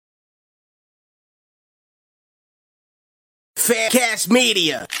Faircast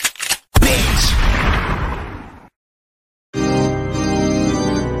Media. Bitch.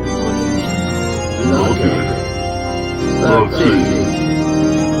 Lucky 13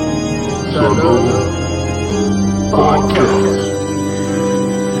 Sonoma Podcast.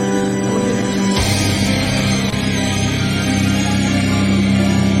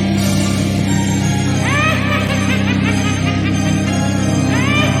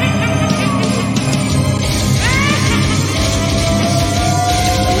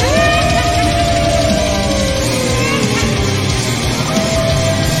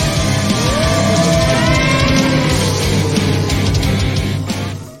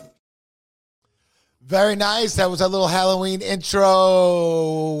 Very nice. That was a little Halloween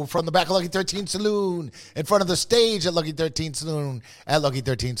intro from the back of Lucky 13 Saloon in front of the stage at Lucky 13 Saloon. At Lucky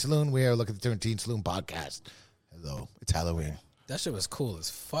 13 Saloon, we are Lucky 13 Saloon podcast. Hello, it's Halloween. That shit was cool as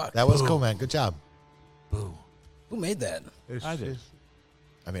fuck. That was cool, man. Good job. Boo. Who made that? I did.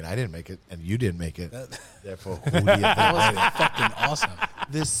 I mean, I didn't make it, and you didn't make it. Therefore, who do you think That made was it? fucking awesome.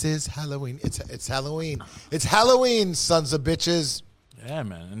 This is Halloween. It's Halloween. It's Halloween, sons of bitches. Yeah,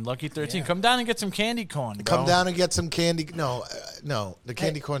 man. And Lucky 13. Come down and get some candy corn, bro. Come down and get some candy. No. The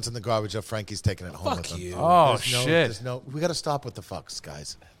candy corn's in the garbage. Frankie's taking it home with Fuck him. you. Oh, There's shit. we got to stop with the fucks,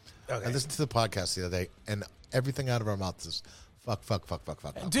 guys. Okay. I listened to the podcast the other day, and everything out of our mouths is fuck.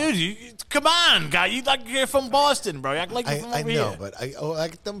 Dude, you come on, guy. You like you're from Boston, bro. You act like you're from I over know, here. but I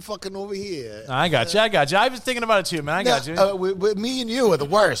get them fucking over here. I got you. I was thinking about it too, man. I got you. Me and you are the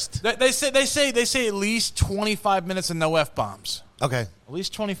worst. They say at least 25 minutes and no F bombs. Okay. At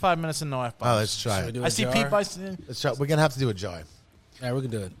least 25 minutes and no F Oh, bombs. let's try Should we it. do I a see jar? Pete by. Let's try. We're gonna have to do a jar. Yeah, we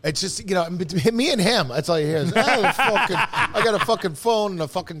can do it. It's just, me and him, that's all you hear is, I got a fucking phone and a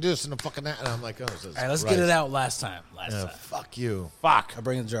fucking this and a fucking that. And I'm like, oh, this is All right, let's Christ. get it out last time. Fuck you. Fuck. I'll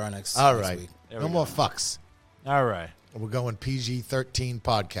bring the jar next. All next right. week. No more fucks. All right. We're going PG-13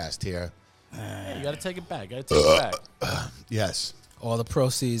 podcast here. Hey, you got to take it back. Got to take it back. Yes. All the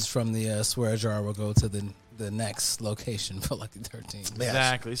proceeds from the swear jar will go to the next location for Lucky 13. Yes.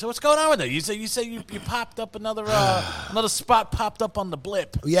 Exactly. So what's going on with that? You say you popped up another spot popped up on the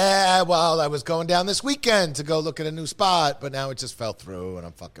blip. Yeah, well, I was going down this weekend to go look at a new spot, but now it just fell through, and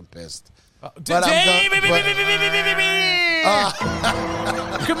I'm fucking pissed. But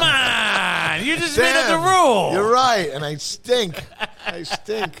Come on. You just made Damn, up the rule. You're right, and I stink. I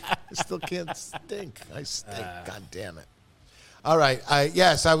still can't stink. I stink. God damn it. All right.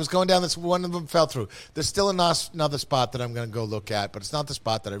 Yes, I was going down this. One of them fell through. There's still another spot that I'm going to go look at, but it's not the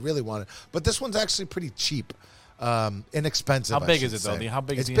spot that I really wanted. But this one's actually pretty cheap, inexpensive. How big I is should it, though? say. How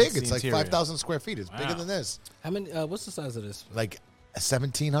big is it's the big. It's like interior? 5,000 square feet. It's bigger Wow. than this. How many? What's the size of this? Like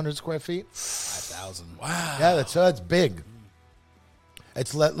 1,700 square feet. 5,000. Wow. Yeah, that's big.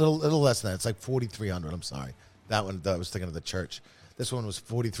 It's little less than that. It's like 4,300. I'm sorry. That one, I was thinking of the church. This one was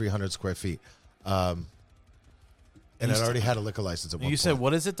 4,300 square feet. And it already had a liquor license at one You point. said,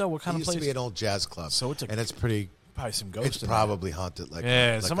 what is it, though? What kind It of used place? to be an old jazz club. So it's and it's pretty. probably some ghosts It's in probably haunted. Like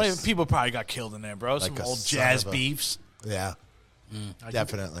there. Yeah, like people probably got killed in there, bro. like Some a old son jazz of a- beefs. Yeah,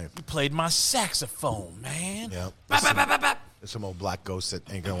 definitely. You played my saxophone, man. Yeah. There's some old black ghost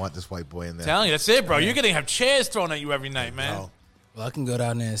that ain't gonna want this white boy in there. Telling you, that's it, bro. You're gonna have chairs thrown at you every night, man. No. Well, I can go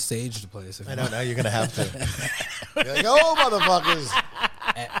down there and stage the place. If I you know. want. Now you're gonna have to. You're like, oh, motherfuckers!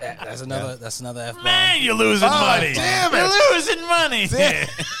 That's another F bomb. Man, you're losing money. damn it. You're losing money.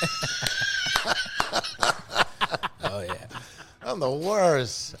 Oh yeah. I'm the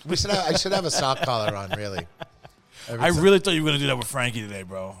worst. I should have a sock collar on, really. I really thought you were gonna do that with Frankie today,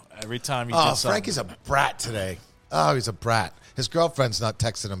 bro. Every time you Oh, did something. Frankie's a brat today. Oh, he's a brat. His girlfriend's not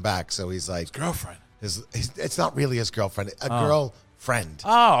texting him back, so he's like, girlfriend. it's not really his girlfriend. A girlfriend.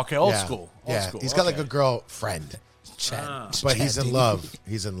 Oh, okay, old Yeah. school. Yeah, Old school. he's got like Okay. a girlfriend, but he's in love.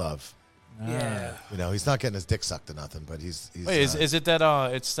 He's in love. Yeah. You know, he's not getting his dick sucked or nothing, but he's Wait, is it that?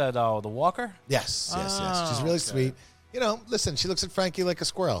 It's that. The Walker. yes. She's Oh, really okay. sweet. You know, listen, she looks at Frankie like a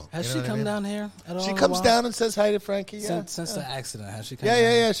squirrel. Has You know she what I come mean? down here at all? She in a comes while? down and says hi to Frankie. Yeah, Since the accident. Has she come yeah, down?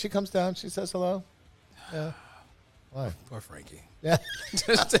 yeah, yeah. She comes down. She says hello. Yeah. Why? Poor Frankie. Yeah.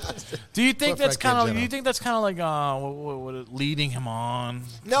 Do you think Poor that's Frankie kind of? in Do you think that's kind of like leading him on?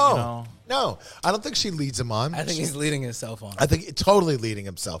 No, You know? no. I don't think she leads him on. I think he's leading himself on. I think totally leading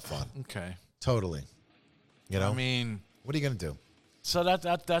himself on. Okay. Totally. You know. I mean, what are you gonna do? so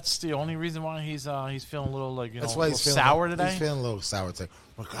that's the only reason why he's feeling a little like That's a why little he's feeling sour today. He's feeling a little sour today.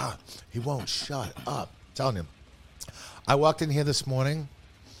 Oh God, he won't shut up. I'm telling him. I walked in here this morning,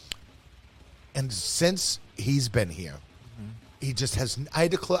 and since he's been here, he just has. I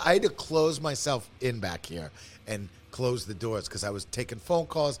had to close myself in back here and close the doors because I was taking phone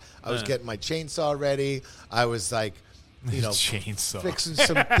calls. I was getting my chainsaw ready. I was like, Chainsaw. fixing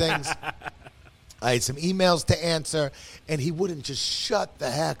some things. I had some emails to answer, and he wouldn't just shut the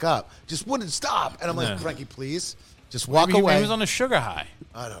heck up. Just wouldn't stop. And I'm like, Yeah. Frankie, please, just walk Maybe away. he was on a sugar high.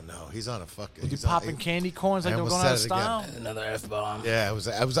 I don't know. He's on a fucking. You he's on- popping candy corns like I they were almost going out of said it again. style. Another F-bomb. Yeah, it was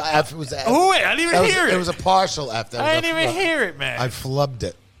a F. It was a F. Oh, wait, I didn't even hear it. It was a partial F. That I was didn't a even flub. hear it, man. I flubbed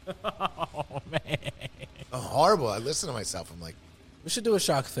it. Oh, man. Oh, horrible. I listen to myself. I'm like, We should do a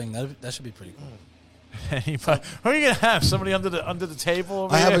shock thing. That should be pretty cool. Who are you gonna have? Somebody under the table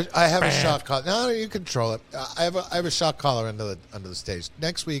over I here? have a shock collar. No, you control it. I have a shock collar under the stage.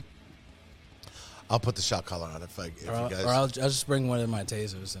 Next week, I'll put the shock collar on if you guys. Or I'll just bring one of my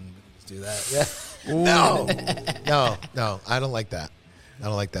tasers and we can just do that. Yeah. No. I don't like that. I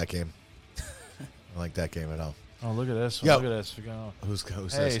don't like that game. I don't like that game at all. Oh, look at this one. Yo. Look at this. We're going. Who's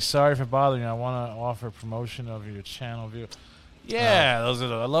Hey, this? sorry for bothering you. I want to offer promotion of your channel view. Yeah, those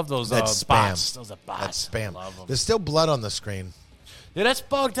are. I love those That's spam. bots. Those are bots. That's spam. I love 'em. There's still blood on the screen. Yeah, that's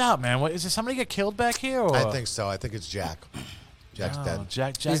bugged out, man. What is it? Somebody get killed back here? Or? I think so. I think it's Jack. Jack's Oh, dead.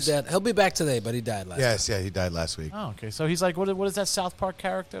 Jack's He's dead. He'll be back today, but he died last Yes, yeah, he died last week. Oh, okay. So he's like, what is that South Park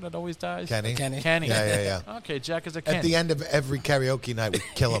character that always dies? Kenny. Kenny. Kenny. Yeah. Okay, Jack is a Kenny. At the end of every karaoke night, we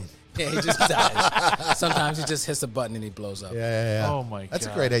kill him. Yeah, he just dies. Sometimes he just hits a button and he blows up. Yeah. Oh, my That's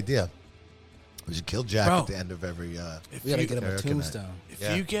God. a great idea. We should kill Jack Bro. at the end of every. If We gotta you- get him a Karaoke night. tombstone.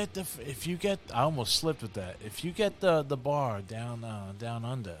 Yeah. If you get, I almost slipped with that. If you get the bar down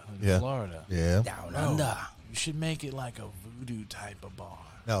under in Yeah. Florida, Yeah. Down under. you should make it like a voodoo type of bar.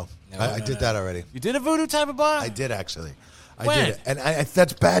 No, No, I no, did that already. You did a voodoo type of bar? I did actually. I When? did it, and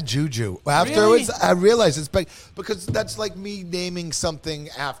that's bad juju. Afterwards, I realized it's bad because that's like me naming something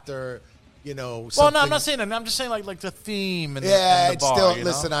after, Well, something. no, I'm not saying that. I'm just saying like the theme and Yeah, the it's bar. still. you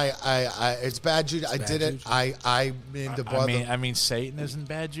Listen, know? I it's bad juju. I bad did it. juju. I named the bar. I mean, Satan isn't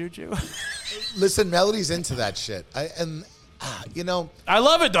bad juju. Listen, Melody's into that shit. I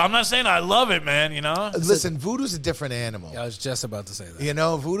love it though. I'm not saying I love it, man. Listen, voodoo's a different animal. Yeah, I was just about to say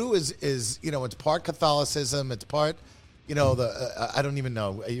that. Voodoo is it's part Catholicism. It's part, I don't even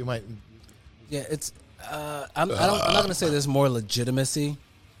know. You might. Yeah, it's. I'm not going to say there's more legitimacy,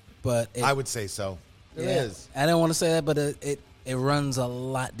 but I would say so. It is. I don't want to say that, but it runs a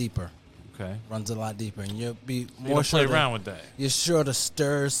lot deeper. Okay. Runs a lot deeper, and you'll be You more don't play sure around with that. You're sure to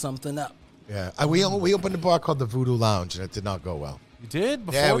stir something up. Yeah. We opened a bar called the Voodoo Lounge, and it did not go well. You did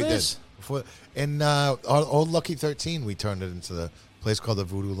before Yeah, we this? did. Before in our old Lucky 13, we turned it into the place called the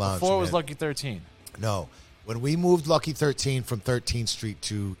Voodoo Lounge. Before it was man. Lucky 13. No, when we moved Lucky 13 from 13th Street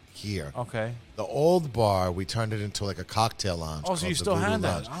to here, Okay. the old bar we turned it into like a cocktail lounge. Oh, so you called the still Voodoo had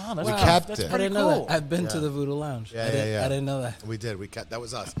that? Lounge. Oh, that's we wow. kept That's it. I pretty didn't know cool. that. I've been to Yeah. the Voodoo Lounge. Yeah, I didn't, yeah. I didn't know that. We did. We kept. That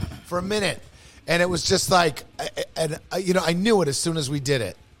was us for a minute, and it was just like, I knew it as soon as we did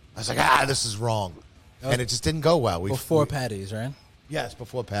it. I was like, this is wrong, and it just didn't go well. Before Patty's, right? yes,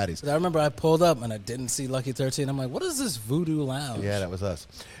 before Patty's. 'Cause I remember I pulled up and I didn't see Lucky 13. I'm like, what is this Voodoo Lounge? Yeah, that was us.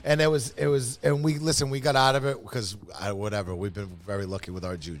 And it was, and we got out of it because whatever. We've been very lucky with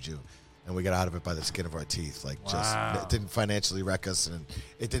our juju, and we got out of it by the skin of our teeth. Like, just it didn't financially wreck us, and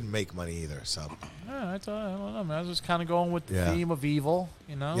it didn't make money either. So Yeah, I don't know, man. I was just kind of going with the Yeah. theme of evil,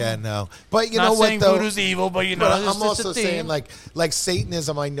 yeah, no. But you Not know what saying though? voodoo's evil, but But it's I'm just also a theme. saying like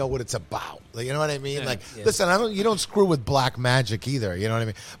Satanism. I know what it's about. Like, you know what I mean? Yeah. Like, Yeah. listen, you don't screw with black magic either. You know what I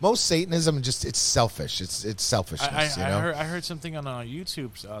mean? Most Satanism it's selfish. It's selfishness. I you know? I heard something on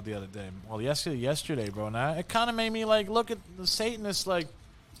YouTube the other day. Well, yesterday, bro. And it kind of made me like look at the Satanists like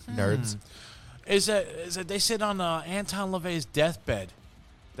Nerds. is that they said on Anton LaVey's deathbed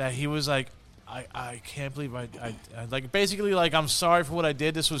that he was like, I can't believe I like basically like I'm sorry for what I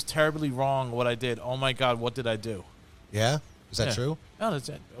did. This was terribly wrong what I did. Oh my God, what did I do? Yeah, is that Yeah. true? No, that's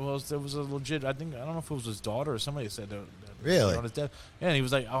it. Well, it was a legit. I don't know if it was his daughter or somebody said that. Really? On his death. Yeah, and he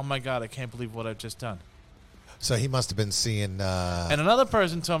was like, "Oh my God, I can't believe what I've just done." So he must have been seeing. And another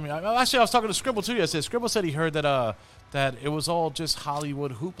person told me. Actually, I was talking to Scribble too yesterday. Scribble said he heard that it was all just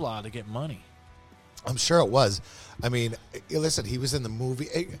Hollywood hoopla to get money. I'm sure it was. I mean, listen, he was in the movie.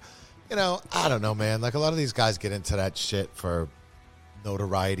 I don't know, man. Like a lot of these guys get into that shit for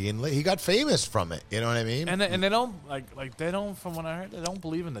notoriety, and he got famous from it. You know what I mean? And they don't like they don't. From what I heard, they don't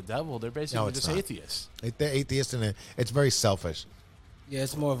believe in the devil. They're basically it's just not. atheists. They're atheists, and it's very selfish. Yeah,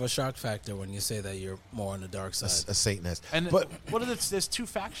 it's more of a shock factor when you say that you're more on the dark side. A Satanist. And but what are there's two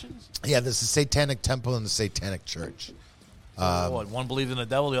factions? yeah, there's the Satanic Temple and the Satanic Church. What, one believes in the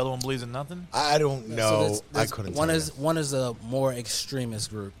devil, the other one believes in nothing. I don't So know. there's- I couldn't. One tell is one is a more extremist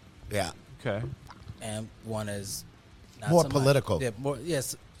group, you. Yeah. Okay. and one is not More so much. political. Yeah, more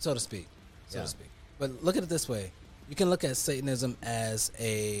yes, so to speak, Yeah. But look at it this way: you can look at Satanism as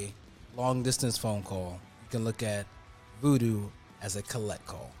a long distance phone call. You can look at voodoo as a collect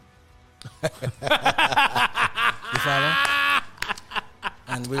call. You follow?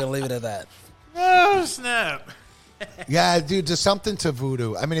 And we're gonna leave it at that. Oh snap! Yeah, dude, there's something to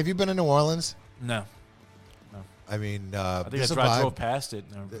voodoo. I mean, have you been in New Orleans? No, I mean, I think there's a I drove vibe. past it.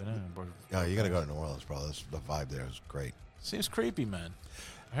 Never been in, but Yeah, you got to go to New Orleans, bro. The vibe there is great. seems creepy, man.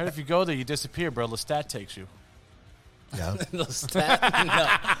 I heard if you go there, you disappear, bro. Lestat takes you. Yeah. No stat.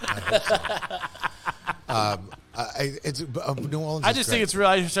 No. It's New Orleans. I is just great. think it's real.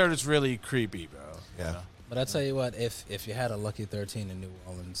 I just heard it's really creepy, bro. Yeah. But I tell you what, if you had a Lucky 13 in New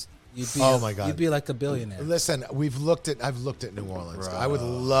Orleans, you'd be Oh, my God. you'd be like a billionaire. Listen, I've looked at New Orleans. I would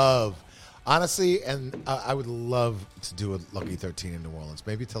love, honestly, and I would love to do a Lucky 13 in New Orleans,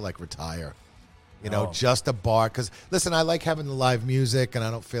 maybe to like retire. You know, Oh. just a bar. Because listen, I like having the live music, and I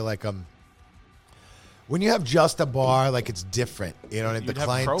don't feel like I'm. When you have just a bar, like it's different. You know, what I mean? You'd The have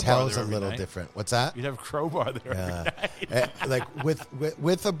Crowbar clientele is there a every little night. different. What's that? You'd have Crowbar there. Yeah. Like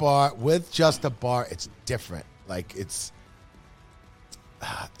with a bar, with just a bar, it's different. Like it's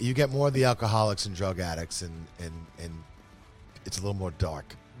you get more of the alcoholics and drug addicts, and it's a little more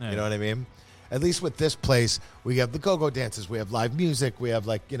dark. Yeah. You know what I mean? At least with this place, we have the go-go dances, we have live music, we have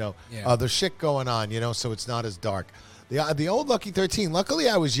like Yeah. other shit going on. You know, so it's not as dark. The old Lucky 13. Luckily,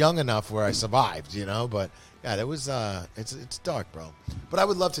 I was young enough where I survived. You know, but yeah, there was it's dark, bro. But I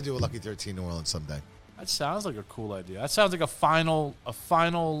would love to do a Lucky 13 New Orleans someday. That sounds like a cool idea. That sounds like a final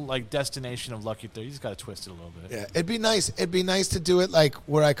like destination of Lucky 30. You just got to twist it a little bit. Yeah, it'd be nice. It'd be nice to do it like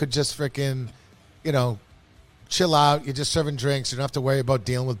where I could just freaking, chill out. You're just serving drinks. You don't have to worry about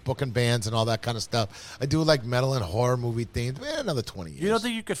dealing with booking bands and all that kind of stuff. I do like metal and horror movie themes. Man, another 20 years. You don't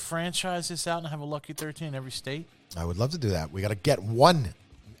think you could franchise this out and have a Lucky 13 in every state? I would love to do that. We got to get one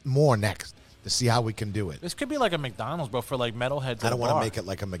more next to see how we can do it. This could be like a McDonald's, bro, for like metalheads. I don't want to make it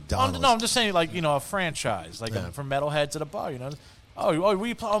like a McDonald's. No, I'm just saying, like, a franchise, like for metalheads at a bar.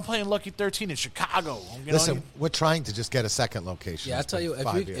 I'm playing Lucky 13 in Chicago. Listen, we're trying to just get a second location. Yeah, I It's tell been you,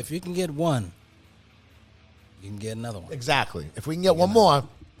 5 years. if you can get one, you can get another one. Exactly. If we can get one more,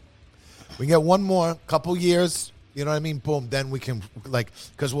 couple years, you know what I mean? Boom. Then we can,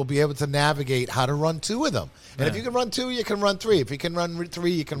 because we'll be able to navigate how to run two of them. And if you can run two, you can run three. If you can run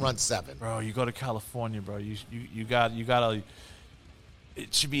three, you can run seven. bro, you go to California, bro. You gotta.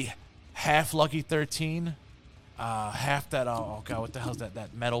 It should be half Lucky 13, half that. Oh God, what the hell's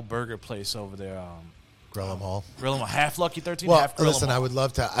that metal burger place over there? Grill 'em all. Grill 'em all. Half Lucky 13, Well, half Grill 'em listen, all. I would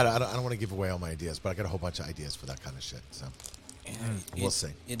love to. I don't want to give away all my ideas, but I got a whole bunch of ideas for that kind of shit. So we'll see.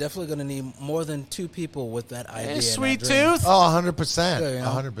 You're definitely going to need more than two people with that idea. and that Sweet dream. Tooth. Oh, 100%. Yeah, you know?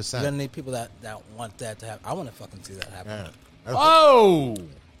 100%. You're going to need people that want that to happen. I want to fucking see that happen. Oh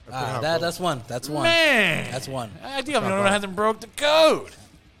That's one. That's one. man, That's one. I think I hasn't broke the code.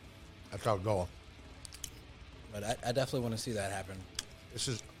 That's how it go. But I definitely want to see that happen. This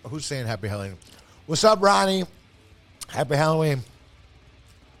is who's saying Happy Halloween. What's up, Ronnie? Happy Halloween.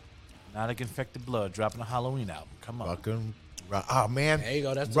 Not a Infected Blood dropping a Halloween album. Come on. Fucking. Oh man. There you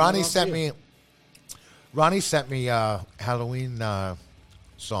go. That's Ronnie another sent one for me. Ronnie sent me a Halloween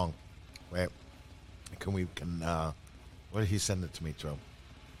song. Wait, can what did he send it to me through?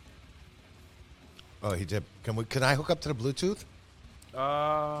 Oh, he did. Can I hook up to the Bluetooth?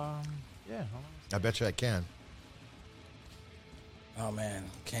 Yeah. hold I bet you I can. Oh man,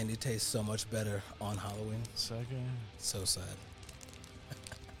 candy tastes so much better on Halloween. on a second. So sad.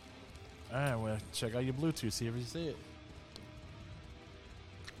 All right, well, check out your Bluetooth. See if you see it.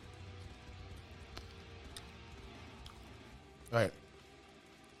 All right.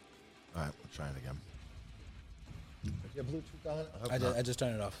 All right, we'll try it again. Is your Bluetooth on? I hope not. I just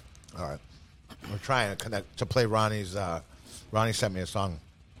turned it off. All right. We're trying to connect to play Ronnie's. Ronnie sent me a song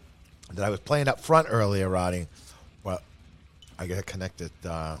that I was playing up front earlier, Ronnie. But I got to connect it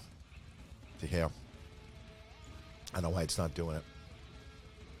to here. I don't know why it's not doing it.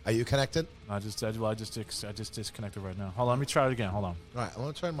 Are you connected? I just disconnected right now. Hold on, let me try it again. Hold on. All right, I'm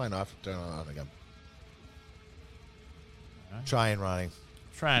going to turn mine off. Turn it on again. All right. Trying, Ronnie.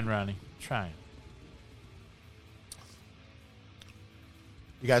 Trying, Ronnie. Trying.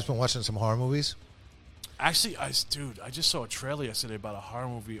 You guys been watching some horror movies? Actually, I just saw a trailer yesterday about a horror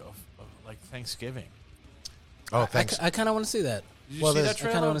movie of like Thanksgiving. Oh, thanks. I kind of want to see that. Did you Well, see that there's- I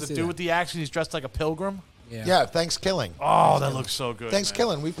kinda trailer? wanna The see dude that. with the action, he's dressed like a pilgrim. Yeah, Thanksgiving. Oh, that looks so good. man.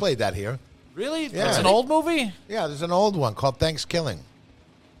 Thanksgiving. We played that here. Really? Yeah. It's an old movie? Yeah, there's an old one called Thanksgiving.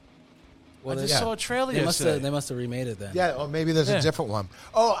 Well, I they, just saw a trailer they must yesterday. have remade it then. Yeah, or maybe there's Yeah. a different one.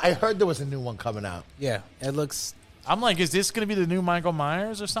 Oh, I heard there was a new one coming out. Yeah, it looks. I'm like, is this going to be the new Michael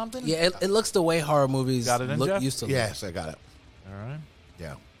Myers or something? Yeah, it looks the way horror movies Got it in, Jeff? used to look. Yes, I got it. All right.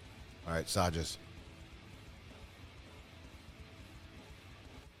 Yeah. All right, Sajas.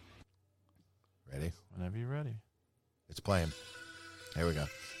 Ready? Whenever you're ready. It's playing. Here we go.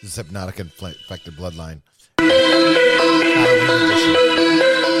 This is Hypnotic Infected Bloodline. Halloween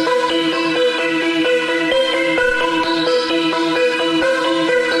edition.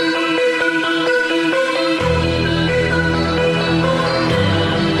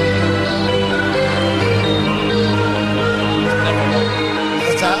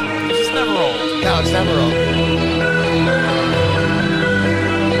 What's that? It's just never old. No, it's never old.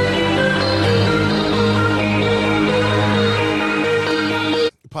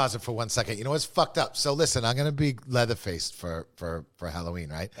 Pause it for 1 second. You know what's fucked up? So listen, I'm gonna be Leatherface for Halloween,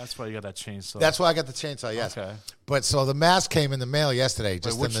 right? That's why you got that chainsaw. That's why I got the chainsaw. Yes. Okay. But so the mask came in the mail yesterday. Wait,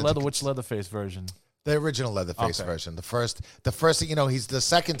 Just which in the, which Leatherface version? The original Leatherface Okay. version. The first, you know, he's the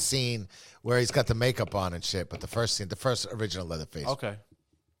second scene where he's got the makeup on and shit. But the first scene, the first original Leatherface. Okay.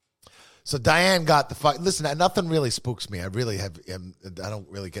 So Diane got the fuck. Listen, nothing really spooks me. I really have. I don't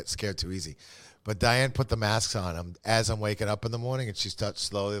really get scared too easy. But Diane put the masks on as I'm waking up in the morning, and she starts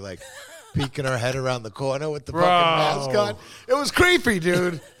slowly like peeking her head around the corner with the fucking mask on. It was creepy,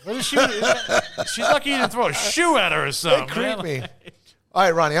 dude. What is she? She's lucky you didn't throw a shoe at her or something. It creeped me. All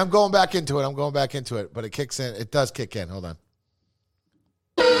right, Ronnie, I'm going back into it. But it kicks in. It does kick in. Hold on.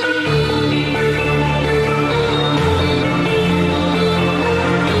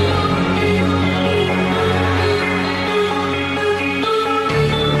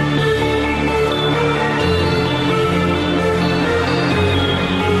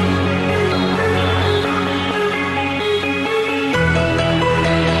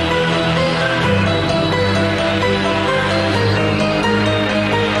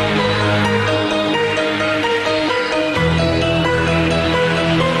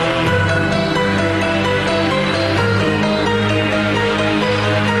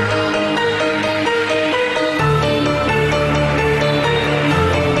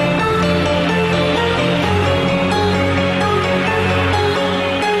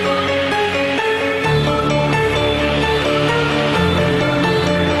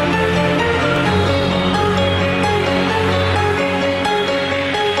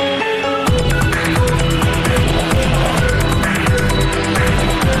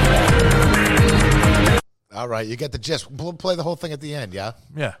 All right, you get the gist. We'll play the whole thing at the end, yeah?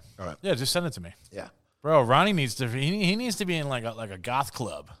 Yeah. All right. Yeah, just send it to me. Yeah. Bro, Ronnie needs to he needs to be in like a goth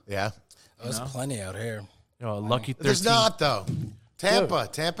club. Yeah. There's plenty out here. You know, a Lucky 13. There's not, though.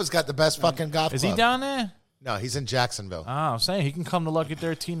 Tampa's got the best fucking goth Is club. he down there? No, he's in Jacksonville. Oh, I'm saying he can come to Lucky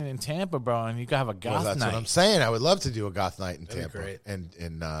 13 in Tampa, bro, and you can have a goth Well, that's night. what I'm saying. I would love to do a goth night in That'd be Tampa. great. And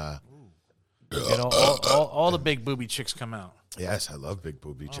Get all the big booby chicks come out. yes, I love big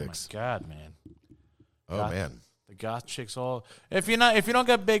booby Oh chicks. my god, man. Oh God. man. The goth chicks all. If you don't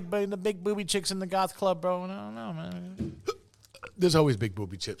get the big booby chicks in the goth club, bro, I don't know, man. There's always big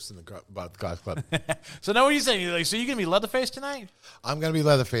booby chips in the goth club. So now what are you saying? Like, so you gonna be Leatherface tonight? I'm gonna be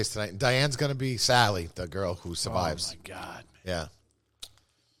Leatherface tonight. And Diane's gonna be Sally, the girl who Oh survives. my god. Yeah.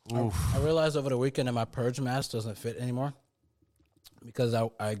 I realized over the weekend that my purge mask doesn't fit anymore because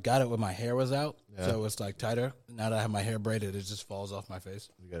I got it when my hair was out, so it's like tighter. Now that I have my hair braided, it just falls off my face.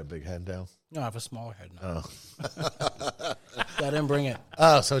 You got a big head now. No, I have a smaller head now. So I didn't bring it.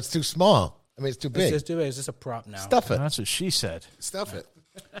 Oh, so it's too small. I mean, it's too It's big. just too big. It's just a prop now. Stuff it. That's what she said. Stuff it.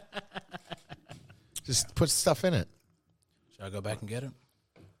 Just put stuff in it. Should I go back and get it?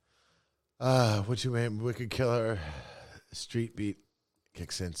 What you mean? Wicked Killer, Street Beat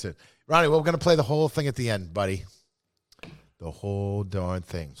kicks in soon. Ronnie, we're going to play the whole thing at the end, buddy. The whole darn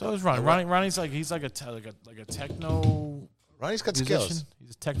thing. So is Ronnie. Ronnie's like he's like a techno Ronnie's got musician. skills.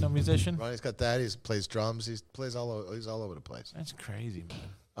 He's a techno musician. Ronnie's got that. He plays drums. He's all over. He's all over the place. That's crazy,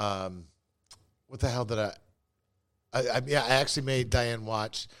 man. What the hell did I actually made Diane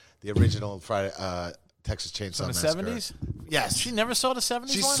watch the original Friday Texas Chainsaw From the Massacre. 70s? Yes, She never saw the 70s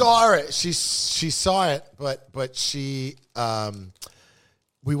She one? saw it. She saw it, but she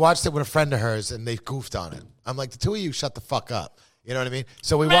we watched it with a friend of hers, and they goofed on it. I'm like, the two of you, shut the fuck up. You know what I mean?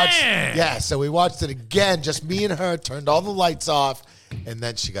 So we watched. Yeah, so we watched it again. Just me and her turned all the lights off, and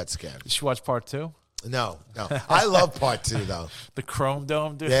then she got scared. Did she watch part 2? No. I love part 2 though. The Chrome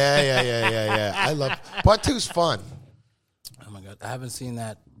Dome, dude. Yeah. I love part 2's fun. Oh my god, I haven't seen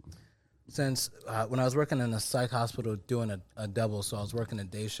that since when I was working in a psych hospital doing a double. So I was working a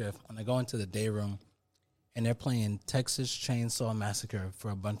day shift, and I go into the day room, and they're playing Texas Chainsaw Massacre for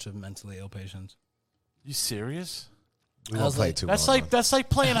a bunch of mentally ill patients. You serious? We I won't was play like- too That's long. like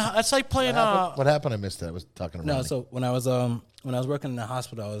playing. That's like playing. What happened? I missed it. I was talking to No, Ronnie. so when I was working in the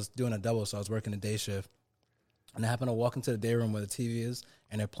hospital, I was doing a double, so I was working a day shift, And I happened to walk into the day room where the TV is,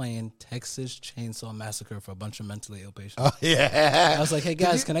 and they're playing Texas Chainsaw Massacre for a bunch of mentally ill patients. Oh, yeah. I was like, hey,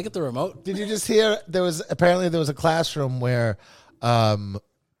 guys, can I get the remote? Did you just hear there was a classroom where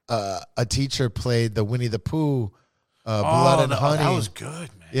a teacher played the Winnie the Pooh Blood and Honey. That was good,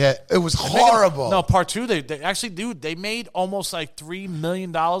 man. Yeah, it was horrible. No, part two, they actually, dude, they made almost like $3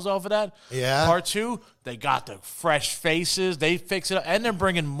 million off of that. Yeah. Part two, they got the fresh faces. They fix it up, and they're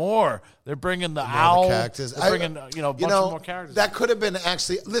bringing more. They're bringing the owl. characters. They're bringing, a bunch of more characters. That could have been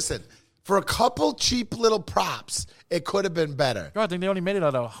actually, listen, for a couple cheap little props, it could have been better. Bro, I think they only made it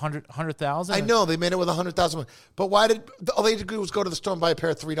at 100,000. I know they made it with 100,000, but why did all they had to do was go to the store and buy a pair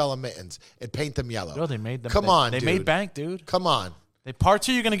of $3 mittens and paint them yellow? Bro, they made them. Come on, they dude. made bank, dude. Come on. Part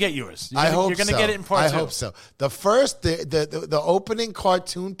two, you're gonna get yours. I hope you're gonna so. get it in part two. I hope so. The first, the opening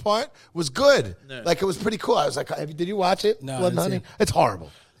cartoon part was good. Yeah. Like it was pretty cool. I was like, did you watch it? No, I Blood and didn't see Honey? it. It's horrible.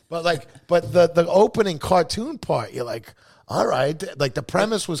 But the opening cartoon part, you're like, all right. Like the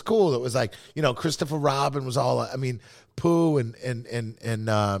premise was cool. It was like, Christopher Robin was all. I mean, Pooh and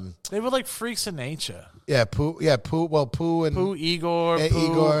They were like freaks of nature. yeah, Pooh. Yeah, Pooh. Well, Pooh and Pooh, Igor, Pooh.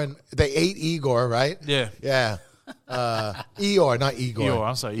 Igor, and they ate Igor, right? Yeah. Yeah. Eeyore, not Igor. Eeyore,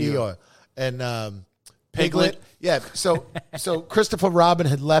 I'm sorry, Eeyore. And Piglet. Yeah. So Christopher Robin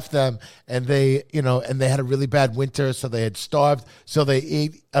had left them, and they had a really bad winter, so they had starved. So they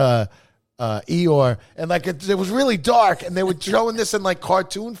ate Eeyore, and it was really dark, and they were showing this in like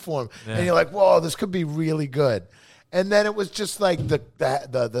cartoon form, and you're like, whoa, this could be really good. And then it was just like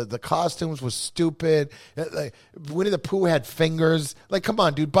the costumes was stupid. Like Winnie the Pooh had fingers. Like, come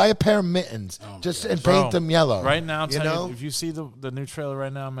on, dude, buy a pair of mittens and paint them yellow. Right now, I'm telling you, if you see the new trailer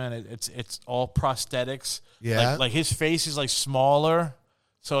right now, man, it's all prosthetics. Yeah. Like his face is like smaller,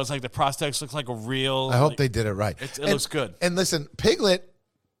 so it's like the prosthetics look like a real. I hope they did it right. It looks good. And listen, Piglet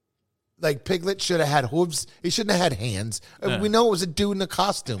should have had hooves. He shouldn't have had hands. Yeah. We know it was a dude in a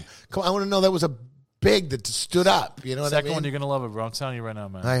costume. Come on, I want to know that was a big that stood up. You know what I Second mean? one, you're gonna love it, bro. I'm telling you right now,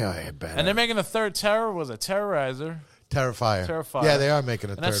 man. I bet. And they're making a third Terrorizer. Terrifier. Yeah, they are making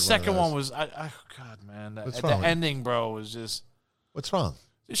a And third that second one. one was, God, man, What's the wrong? ending, bro, was just. What's wrong?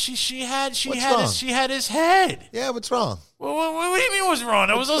 She What's wrong? had his head. Yeah, what's wrong? What do you mean what's wrong?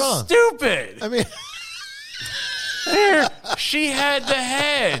 That was so What's wrong? stupid. I mean, She had the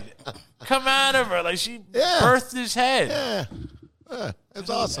head come out of her like she birthed his head. yeah, it's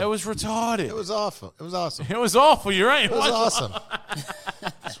awesome. It was retarded. It was awful. It was awesome. It was awful. You're right. It was awesome.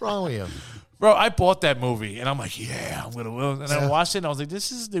 What's wrong with you? Bro, I bought that movie and I'm like, yeah, I'm gonna will. And I watched it and I was like,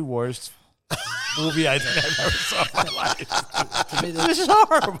 this is the worst movie I think I've ever saw in my life. This is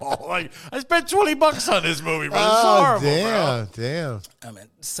horrible. Like, I spent $20 on this movie, bro. This is horrible, bro. damn. I mean,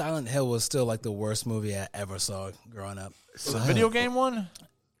 Silent Hill was still like the worst movie I ever saw growing up. The video game one?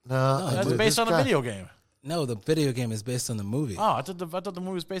 No, That's dude, based this on a guy- video game. No, the video game is based on the movie. Oh, I thought the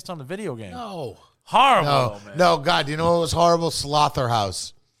movie was based on the video game. No. Horrible, No, man. no, God, you know what was horrible?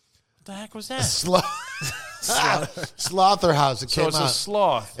 Slaughterhouse. What the heck was that? Slaughterhouse. It So came it's out. a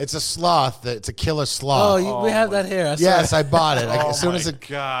sloth. It's a sloth. It's a killer Oh, sloth. we have that here. I saw Yes, it. I bought it. Oh as soon my as it,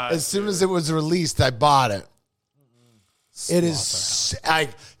 God, as soon as it was released, I bought it. It is,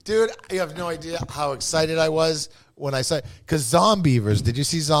 dude. You have no idea how excited I was when I saw it. Because Zombievers. Did you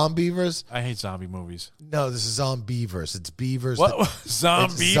see Zombievers? I hate zombie movies. No, this is Zombievers. It's beavers. What? It's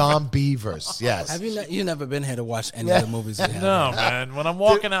Zombie? Zombievers. Yes. Have you never been here to watch any of the movies we have? No, man. When I'm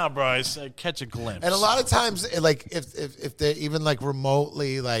walking out, bro, I catch a glimpse. And a lot of times, like if they're even like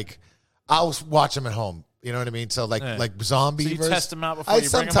remotely, like I'll watch them at home. You know what I mean? So like Zombievers. So you test them out before you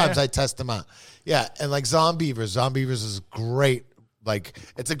bring them sometimes here? I test them out. Yeah, and like Zombievers. Zombievers is great. Like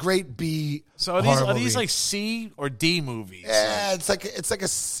it's a great B. So are horror these movie. like C or D movies? Yeah, it's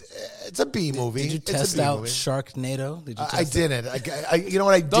a B movie. Did you It's a test B out movie. Sharknado? Did you test I it? didn't. I you know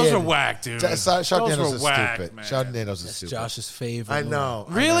what I did? Those are whack, dude. Sharknado's Those is were whack, stupid. man. Sharknado's is stupid. Josh's favorite. I movie. know.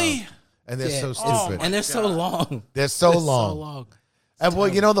 I Really? know. And they're Yeah. so Oh, stupid. my And they're so long. They're so They're long. So long. And well,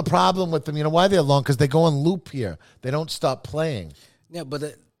 you know the problem with them. You know why they're long? Because they go on loop here. They don't stop playing. Yeah, but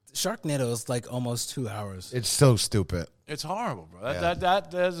Sharknado is like almost 2 hours. It's so stupid. It's horrible, bro. Yeah.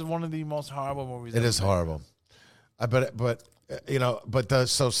 That is one of the most horrible movies. It ever is made. horrible.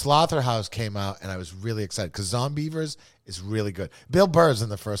 So Slaughterhouse came out, and I was really excited because Zombievers is really good. Bill Burr's in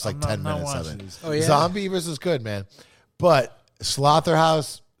the first like I'm not- 10 not minutes of watching it. these. Oh, yeah? Zombievers is good, man. But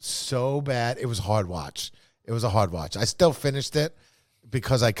Slaughterhouse, so bad. It was a hard watch. It was a hard watch. I still finished it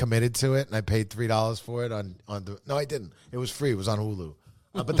because I committed to it, and I paid $3 for it on the. No, I didn't. It was free. It was on Hulu.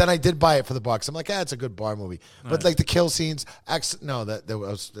 But then I did buy it for the box. I'm like, it's a good bar movie. But like the kill scenes, that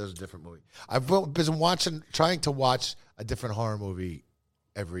was a different movie. I've been trying to watch a different horror movie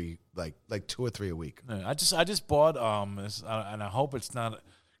every like 2 or 3 a week. Yeah, I just bought this, and I hope it's not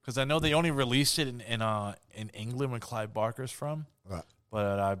because I know they only released it in England when Clive Barker's from. Right.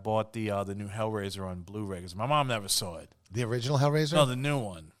 But I bought the new Hellraiser on Blu-ray because my mom never saw it. The original Hellraiser? No, the new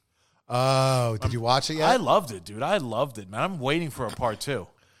one. Oh, did you watch it yet? I loved it, dude. I loved it, man. I'm waiting for a part 2.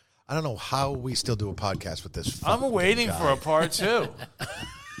 I don't know how we still do a podcast with this. I'm fucking waiting guy. for a part 2.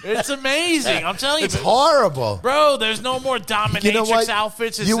 It's amazing. I'm telling you. It's horrible. Bro, there's no more dominatrix You know what?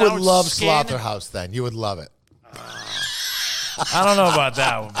 outfits. It's You now would it's love skin. Slaughterhouse then. You would love it. I don't know about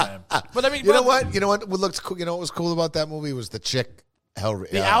that one, man. But I mean, You know what? You know what looked cool? You know what was cool about that movie was the chick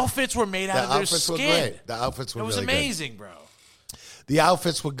Hellraiser. The outfits were made out of their outfits skin. were great. The outfits were It was really amazing, bro. good. The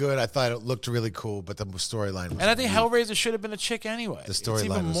outfits were good. I thought it looked really cool, but the storyline was And I think weak. Hellraiser should have been a chick anyway. The It's storyline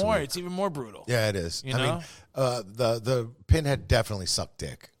even was more. weak. It's even more brutal. Yeah, it is. You I know? mean, the Pinhead definitely sucked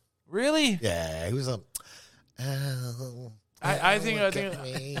dick. Really? Yeah, he was a. Oh, I think.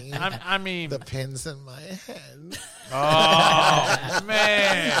 me. I mean. The pins in my head. Oh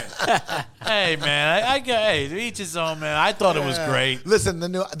man. Hey man, I hey, to each his own, man. I thought it was great. Listen,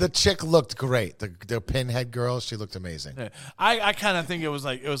 the chick looked great. The Pinhead girl, she looked amazing. Yeah. I kind of think it was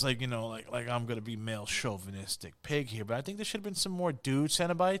like you know like I'm gonna be male chauvinistic pig here, but I think there should have been some more dude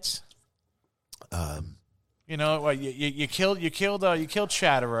Cenobites. You know, well, you killed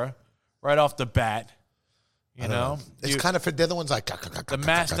Chatterer right off the bat. You know, It's kind of they're the ones like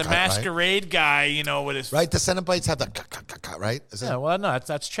the masquerade guy. You know, with his right. The Cenobites have the right. Is it? Yeah, well, no,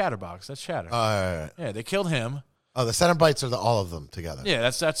 that's Chatterbox. That's Chatter. Right. Yeah, they killed him. Oh, the Cenobites are all of them together. Yeah,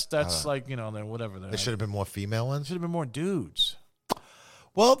 that's like you know, they're whatever. There should have been more female ones. Should have been more dudes.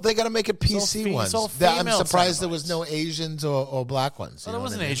 Well, they got to make it PC all ones. all I'm female surprised there was Cenobites. no Asians or black ones. Well, there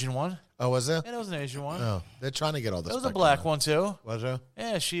was an Asian one. Oh, was there? Yeah, there was an Asian one. Oh, they're trying to get all this. There was a black one too. Was there?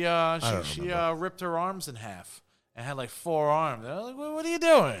 Yeah, she remember. ripped her arms in half and had like 4 arms. I was like, what are you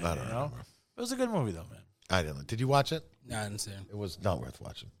doing? I don't remember. It was a good movie though, man. I didn't. Did you watch it? No, I didn't see it. It was not worth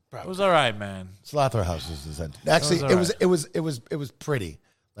watching. It was all right, man. Slaughterhouse is the end. Actually, was it was pretty.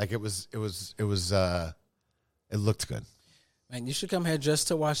 Like it looked good. Man, you should come here just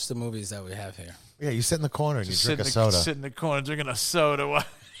to watch the movies that we have here. Yeah, you sit in the corner and Just you drink a soda. Sit in the corner drinking a soda.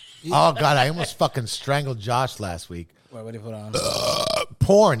 Oh God, I almost fucking strangled Josh last week. What do you put on?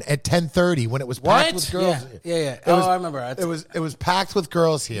 Porn at 10:30 when it was packed What? with girls. Yeah. It was- I remember. It was packed with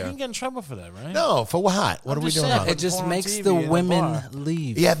girls You here. can get in trouble for that, right? No, for what? What are we just doing saying, wrong? It just Porn on makes TV the in a women bar.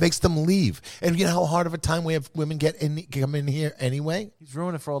 leave. Yeah, it makes them leave. And you know how hard of a time we have women come in here anyway? He's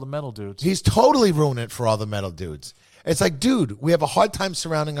ruining it for all the metal dudes. He's totally ruined it for all the metal dudes. It's like, dude, we have a hard time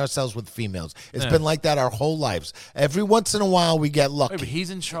surrounding ourselves with females. It's been like that our whole lives. Every once in a while, we get lucky. Wait, but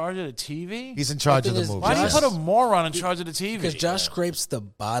he's in charge of the TV? He's in charge of thing the is, movie. Why do you Yes. put a moron in charge of the TV? Because Josh scrapes the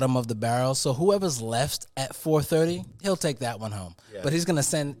bottom of the barrel, so whoever's left at 4:30, he'll take that one home. But he's gonna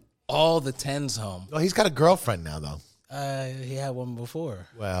send all the 10s home. Well, he's got a girlfriend now, though. He had one before.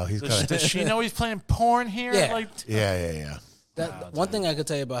 Well, he's Does, got. does she know he's playing porn here? Yeah. Like, Yeah. That one thing I could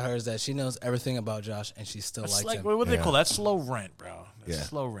tell you about her is that she knows everything about Josh, and she still it's likes like him. what do they Yeah. call that? Slow rent, bro. That's Yeah.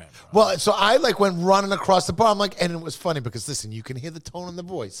 slow rent, bro. Well, so I went running across the bar. I'm like, and it was funny because listen, you can hear the tone in the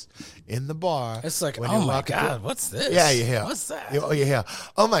voice in the bar. It's like, when oh you're my walking God, through- what's this? Yeah, you hear. What's that? Oh, you hear.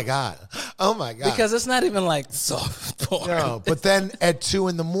 Oh my God. Oh my God. Because it's not even like soft porn. no, but then at 2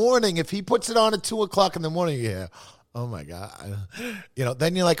 a.m, if he puts it on at 2:00 in the morning, you hear. Oh my God. You know,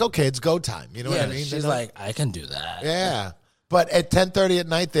 then you're like, okay, it's go time. You know Yeah, what I mean? she's like, I can do that. yeah. But at 10:30 at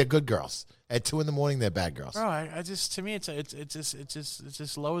night, they're good girls. At 2 a.m, they're bad girls. Bro, I just to me it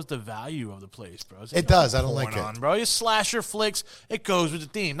just lowers the value of the place, bro. It's It not does. I don't like porn it. on, bro. You slasher flicks, it goes with the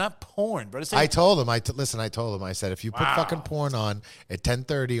theme, not porn, bro. It's I told him. I told him. I said, if you put fucking porn on at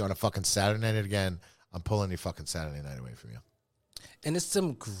 10:30 on a fucking Saturday night again, I'm pulling your fucking Saturday night away from you. And it's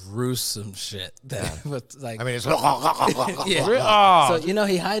some gruesome shit that was like, I mean, it's yeah. Oh, So you know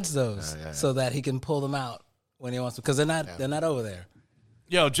he hides those so that he can pull them out when he wants to, because they're not over there.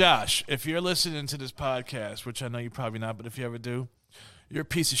 yo, Josh, if you're listening to this podcast, which I know you're probably not, but if you ever do, you're a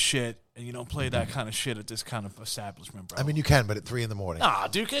piece of shit, and you don't play that kind of shit at this kind of establishment, bro. I mean, you can, but at 3 a.m. nah,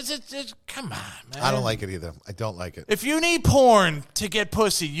 dude, because it's come on, man. I don't like it either. I don't like it. If you need porn to get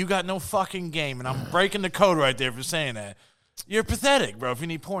pussy, you got no fucking game, and I'm breaking the code right there for saying that. You're pathetic, bro. If you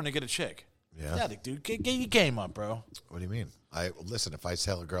need porn to get a chick, Yeah. pathetic, dude. Get your game up, bro. What do you mean? Listen. If I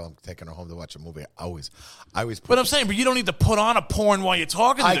tell a girl I'm taking her home to watch a movie, I always put. But I'm saying, but you don't need to put on a porn while you're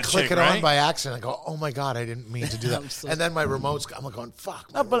talking to I the click chick, it right? on by accident. I go, oh my God, I didn't mean to do that. And then my remote's. I'm like going, fuck.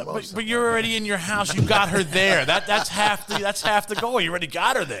 No, my but remote's you're already in your house. You got her there. That's half the goal. You already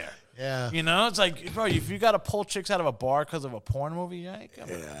got her there. Yeah. You know, it's like, bro, if you got to pull chicks out of a bar because of a porn movie,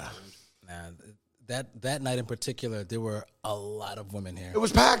 Yeah. Nah, that night in particular, there were a lot of women here. It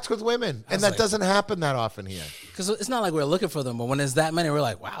was packed with women, and that doesn't happen that often here. Because it's not like we're looking for them, but when there's that many, we're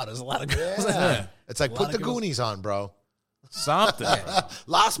like, wow, there's a lot of girls. Yeah. It's like, put the Goonies on, bro. Something.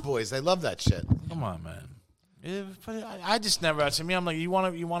 Lost Boys, they love that shit. Come on, man. I just never. To me, I'm like, you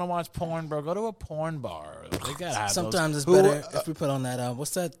want to watch porn, bro? Go to a porn bar. They gotta have Sometimes those. it's better if we put on that.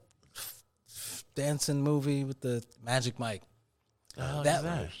 What's that dancing movie with the Magic Mike?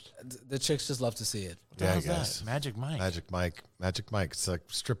 That. The chicks just love to see it. What the hell's that? Magic Mike. Magic Mike. It's like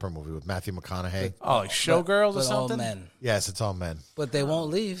a stripper movie with Matthew McConaughey. Oh, like Showgirls or But all something? men. Yes, it's all men. But they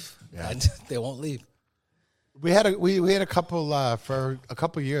won't leave. Yeah. They won't leave. We had a couple for a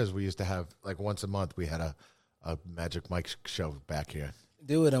couple years. We used to have like once a month. We had a Magic Mike show back here.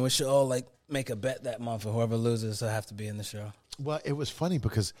 Do it, and we should all like make a bet that month, and whoever loses will have to be in the show. Well, it was funny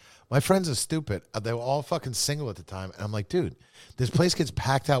because my friends are stupid. They were all fucking single at the time. And I'm like, dude, this place gets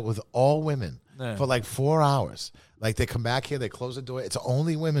packed out with all women for like 4 hours. Like they come back here, they close the door. It's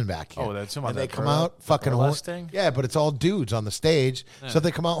only women back here. Oh, that's and about they that come out fucking horny. thing? Yeah, but it's all dudes on the stage. So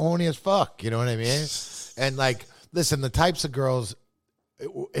they come out horny as fuck. You know what I mean? And like, listen, the types of girls,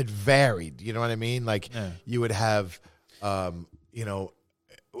 it varied. You know what I mean? Like you would have, you know,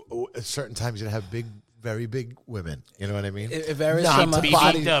 at certain times you'd have very big women. You know what I mean? It varies Not from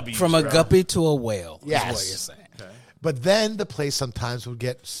BBWs, a guppy to a whale. Yes. Is what you're saying. Okay. But then the place sometimes would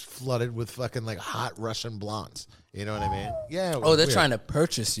get flooded with fucking like hot Russian blondes. You know what I mean? Yeah. Oh, they're trying to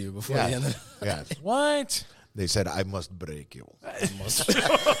purchase you before the end of the Yes. What? They said, I must break you.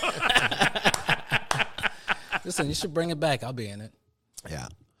 Listen, you should bring it back. I'll be in it. Yeah.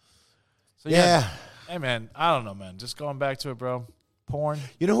 So, Yeah. Hey, man, I don't know, man. Just going back to it, bro. Porn.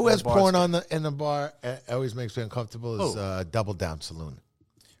 You know who The has bar's porn good. in the bar? It always makes me uncomfortable is Double Down Saloon.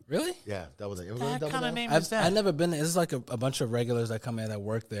 Really? Yeah, Double Down. You ever go to What Double kind of Down? name is that? I've never been there. This is like a bunch of regulars that come in that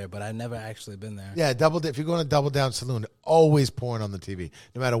work there, but I've never actually been there. Yeah, if you go to Double Down Saloon, always porn on the TV.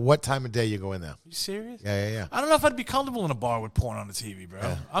 No matter what time of day you go in there. You serious? Yeah. I don't know if I'd be comfortable in a bar with porn on the TV,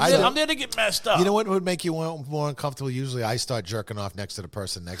 bro. I do. I'm there to get messed up. You know what would make you more uncomfortable? Usually I start jerking off next to the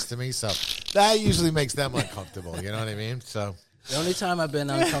person next to me, so that usually makes them uncomfortable. You know what I mean? So The only time I've been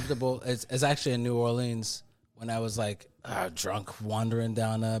uncomfortable is actually in New Orleans when I was like drunk wandering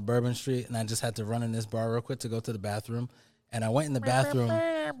down Bourbon Street, and I just had to run in this bar real quick to go to the bathroom. And I went in the bathroom,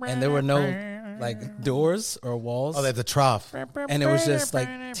 and there were no like doors or walls. they have the trough. And it was just like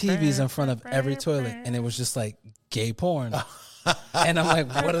TVs in front of every toilet, and it was just like gay porn. And I'm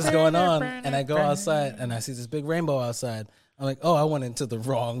like, what is going on? And I go outside, and I see this big rainbow outside. I'm like, oh, I went into the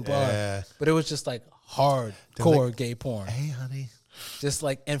wrong bar. Yeah. But it was just like hardcore like, gay porn. Hey, honey. Just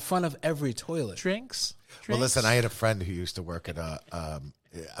like in front of every toilet. Drinks? Well, listen, I had a friend who used to work at I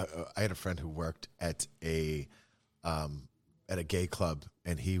had a friend who worked at a gay club,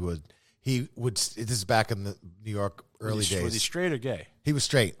 and he would. This is back in the New York early days. Was he straight or gay? He was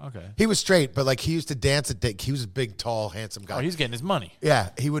straight. Okay. He was straight, but like he used to dance at. He was a big, tall, handsome guy. Oh, he's getting his money. Yeah,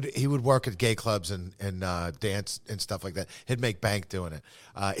 he would work at gay clubs and dance and stuff like that. He'd make bank doing it.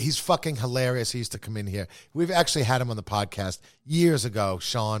 He's fucking hilarious. He used to come in here. We've actually had him on the podcast years ago.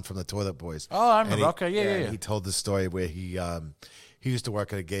 Sean from the Toilet Boys. Oh, I remember. And Okay, yeah. He told the story where he used to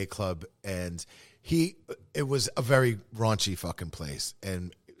work at a gay club, and it was a very raunchy fucking place,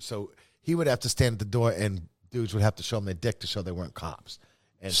 and so he would have to stand at the door, and dudes would have to show him their dick to show they weren't cops.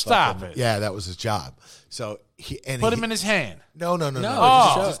 And Stop it. Yeah, that was his job. So Put him in his hand. No.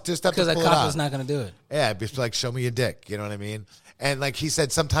 Oh, Just have to because a pull cop it is not going to do it. Yeah, just like, show me your dick. You know what I mean? And like he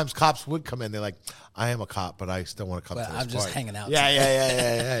said, sometimes cops would come in. They're like, I am a cop, but I still want to come But to this I'm just party. hanging out.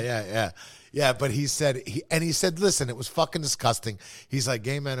 Yeah. Yeah, but he said, listen, it was fucking disgusting. He's like,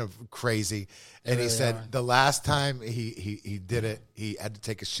 gay men are crazy. And he said the last time he did it, he had to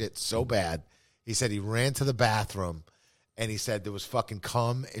take a shit so bad. He said he ran to the bathroom, and he said there was fucking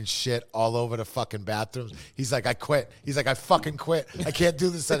cum and shit all over the fucking bathrooms. He's like, I quit. He's like, I fucking quit. I can't do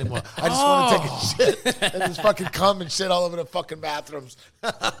this anymore. I just want to take a shit. And there's fucking cum and shit all over the fucking bathrooms.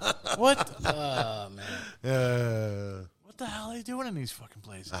 What? Oh, man. What the hell are they doing in these fucking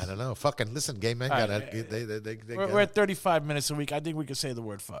places? I don't know. Fucking listen, gay men All got right, it. They We're got at it. 35 minutes a week. I think we can say the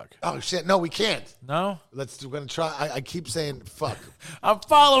word fuck. Oh shit! No, we can't. No? We're gonna try. I keep saying fuck. I'm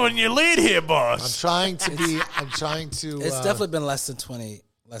following your lead here, I'm boss. trying to be. I'm trying to. It's definitely been less than 20.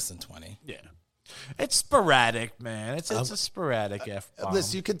 Yeah. It's sporadic, man. It's a sporadic F-bomb.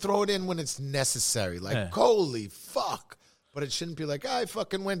 Listen, you can throw it in when it's necessary. Like, holy fuck. But it shouldn't be like, I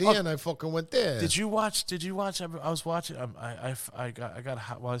fucking went here and I fucking went there. Did you watch? I was watching. I got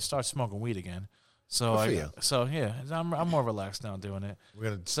hot. Well, I started smoking weed again. So Good for you. So yeah, I'm more relaxed now doing it.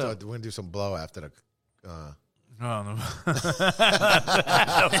 We're gonna do some blow after the. No.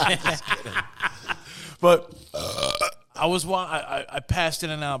 But I was I passed in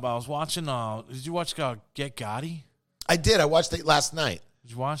and out, but I was watching. Did you watch Get Gotti? I did. I watched it last night.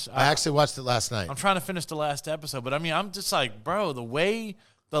 Did you watch? I actually watched it last night. I'm trying to finish the last episode, but I mean, I'm just like, bro,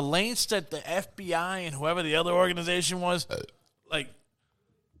 the lengths that the FBI and whoever the other organization was, like,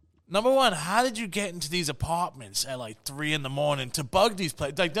 number one, how did you get into these apartments at like 3 a.m. to bug these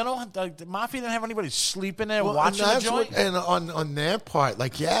places? Like, they don't, like, the mafia didn't have anybody sleeping there watching the joint. And on their part,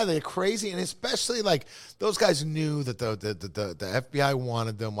 like, yeah, they're crazy, and especially like those guys knew that the FBI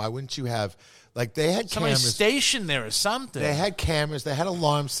wanted them. Why wouldn't you have? Like, they had Somebody cameras. stationed there or something. They had cameras. They had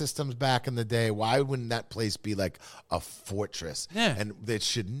alarm systems back in the day. Why wouldn't that place be like a fortress? Yeah. And it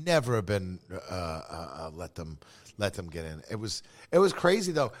should never have been let them get in. It was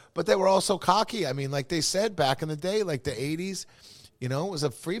crazy though. But they were also cocky. I mean, like they said back in the day, like the 80s, you know, it was a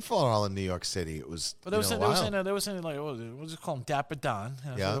free for all in New York City. It was. But they were saying like, we'll just call him Dapper Don.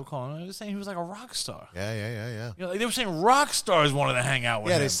 That's what they were calling him. They were saying he was like a rock star. Yeah. You know, like they were saying rock stars wanted to hang out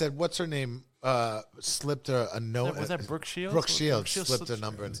with him. Yeah, they said, what's her name? Slipped her a note. Was that Brooke Shields? Brooke Shields slipped her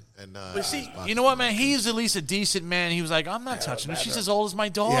number. But see, you know what, man? He's at least a decent man. He was like, I'm not touching her. She's as old as my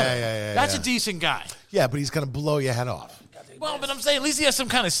daughter. Yeah. That's a decent guy. Yeah, but he's going to blow your head off. Well, but I'm saying at least he has some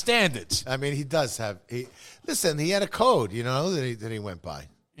kind of standards. I mean, he does have. Listen, he had a code, you know, that he went by.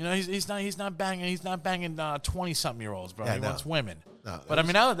 You know, he's not banging 20-something-year-olds, bro. Yeah, He no. wants women. No, But I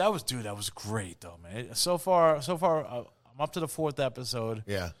mean, that was great though, man. So far, I'm up to the 4th episode.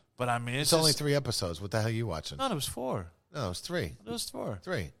 Yeah. But I mean, It's only 3 episodes. What the hell are you watching? No, it was 4. No, it's 3. It was 4.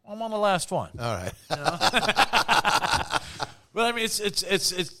 3. I'm on the last one. All right. But I mean,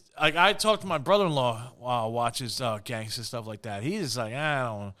 it's like I talked to my brother-in-law while watches gangster stuff like that. He's like, I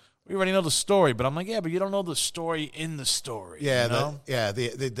don't know. We already know the story, but I'm like, yeah, but you don't know the story in the story. Yeah, you know?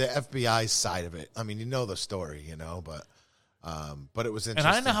 the FBI side of it. I mean, you know the story, you know, but it was interesting. And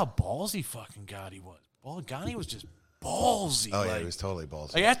I know how ballsy fucking Gotti was. Gotti was just ballsy. Oh, yeah, like, he was totally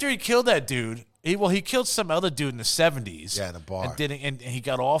ballsy. Like after he killed that dude, he killed some other dude in the 70s. Yeah, in a bar. And he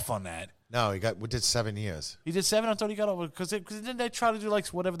got off on that. No, we did 7 years. He did 7. I thought he got over because didn't they try to do like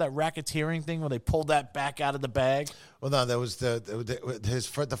whatever that racketeering thing where they pulled that back out of the bag? Well, no, that was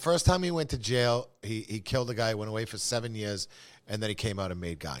the first time he went to jail. He killed a guy, went away for 7 years, and then he came out and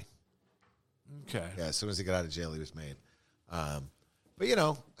made guy. Okay. Yeah, as soon as he got out of jail, he was made. But it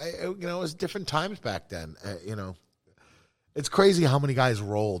was different times back then. You know, it's crazy how many guys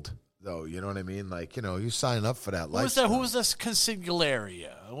rolled. Though, you know what I mean? Like, you know, you sign up for that life. Who was this consigliere?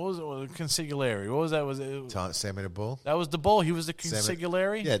 What was it? Consigliere. What was that? Was it Sammy the Bull? That was the bull. He was the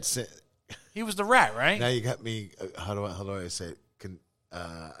consigliere? Yeah, he was the rat, right? now you got me. How do I say it?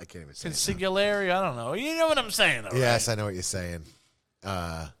 I can't even say it. Consigliere? I don't know. You know what I'm saying, though, Yes, right? I know what you're saying.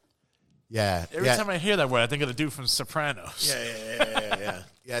 Yeah. Every time I hear that word, I think of the dude from Sopranos. Yeah.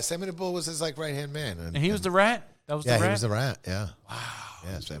 Yeah, Sammy the Bull was his, like, right-hand man. And he was the rat? That was the rat? Yeah, he was the rat, yeah. Wow.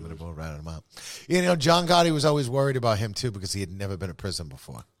 Yeah, Sammy the Bull ratted him out. You know, John Gotti was always worried about him, too, because he had never been to prison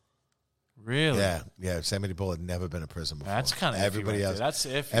before. Really? Yeah. Sammy the Bull had never been to prison before. That's kind of everybody else. That's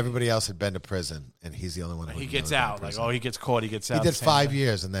iffy. Everybody else had been to prison, and he's the only one. He gets out. Like, he gets caught. He gets out. He did 5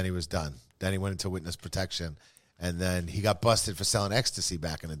 years, and then he was done. Then he went into witness protection, and then he got busted for selling ecstasy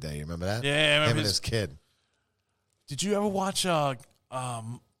back in the day. You remember that? Yeah, I remember him and his kid. Did you ever watch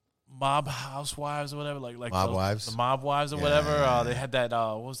Mob Housewives or whatever? Like Mob Wives? The Mob Wives or whatever. They had that.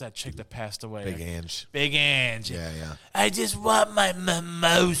 What was that chick that passed away? Big Ange. Big Ange. Yeah. I just want my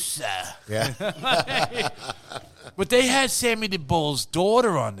mimosa. Yeah. But they had Sammy the Bull's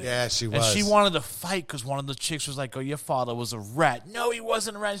daughter on there. Yeah, she And was. she wanted to fight because one of the chicks was like, "Oh, your father was a rat." No, he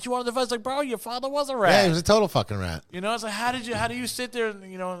wasn't a rat. And she wanted to fight. It's like, bro, your father was a rat. Yeah, he was a total fucking rat. You know, it's like, how do you sit there,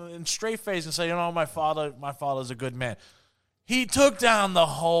 in straight face and say, my father's a good man. He took down the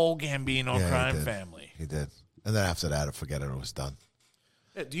whole Gambino crime family. He did. And then after that, forget it. It was done.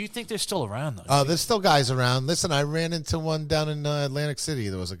 Yeah, do you think they're still around, though? Oh, there's still guys around. Listen, I ran into one down in Atlantic City.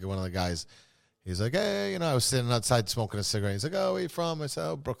 There was like one of the guys. He's like, hey, I was sitting outside smoking a cigarette. He's like, oh, where you from? I said,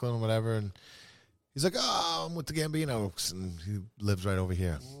 oh, Brooklyn or whatever. And he's like, oh, I'm with the Gambinos. And he lives right over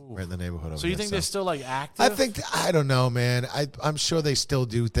here, right in the neighborhood over So you think they're still, like, active? I don't know, man. I'm sure they still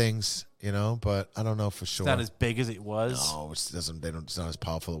do things, but I don't know for sure. It's not as big as it was? No, it's not as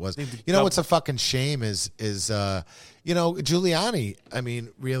powerful as it was. You know what's a fucking shame is Giuliani, I mean,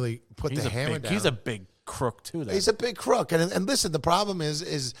 really put the hammer down. He's a big crook, too, though. He's a big crook. And listen, the problem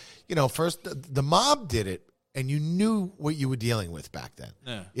is first the mob did it, and you knew what you were dealing with back then.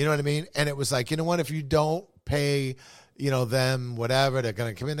 Yeah. You know what I mean? And it was like, you know what? If you don't pay, them, whatever, they're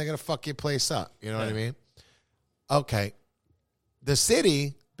going to come in, they're going to fuck your place up. You know what I mean? Okay. The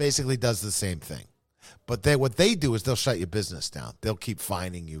city basically does the same thing. But what they do is they'll shut your business down. They'll keep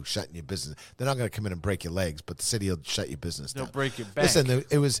fining you, shutting your business. They're not going to come in and break your legs, but the city will shut your business down. They'll break your bank. Listen,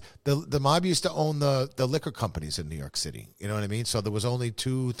 it was the mob used to own the liquor companies in New York City. You know what I mean? So there was only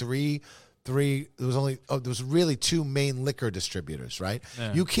there was really two main liquor distributors, right?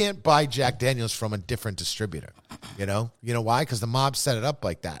 Yeah. You can't buy Jack Daniels from a different distributor. You know why? Because the mob set it up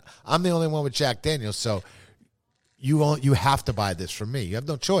like that. I'm the only one with Jack Daniels, so you have to buy this from me. You have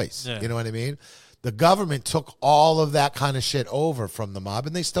no choice. Yeah. You know what I mean? The government took all of that kind of shit over from the mob,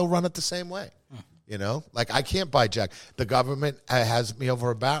 and they still run it the same way. You know, like I can't buy Jack. The government has me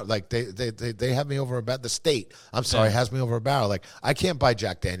over a barrel. Like they have me over a barrel. The state, I'm sorry, has me over a barrel. Like I can't buy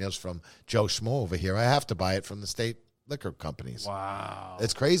Jack Daniels from Joe Schmo over here. I have to buy it from the state liquor companies. Wow,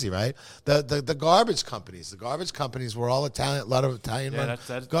 It's crazy, right? The garbage companies. The garbage companies were all Italian. A lot of Italian run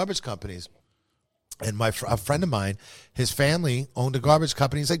garbage companies. And a friend of mine, his family owned a garbage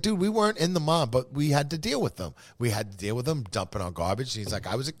company. He's like, dude, we weren't in the mob, but we had to deal with them. We had to deal with them dumping our garbage. And he's like,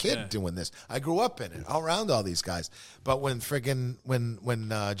 I was a kid doing this. I grew up in it, all around all these guys. But when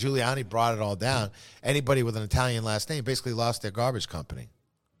Giuliani brought it all down, anybody with an Italian last name basically lost their garbage company.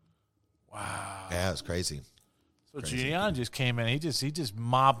 wow. Yeah, it was crazy. So Giuliani just came in. He just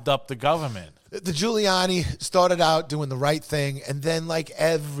mobbed up the government. The Giuliani started out doing the right thing, and then, like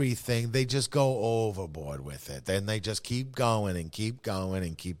everything, they just go overboard with it. Then they just keep going and keep going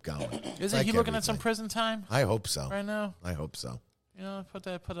and keep going. Isn't he looking at some prison time I hope so. right now? I hope so. You know, put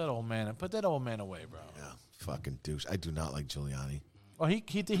that old man away, bro. Yeah, fucking douche. I do not like Giuliani. Well,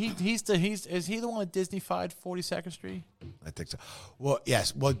 is he the one that Disney-fied 42nd Street? I think so. Well,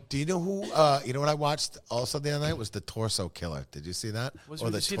 yes. Well, do you know who? You know what I watched also the other night was the Torso Killer. Did you see that?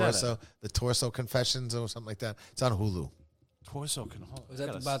 Where'd you see that at? The Torso Confessions or something like that. It's on Hulu. Torso can hold. Was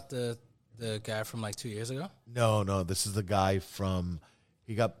that about the guy from like 2 years ago? No. This is the guy from.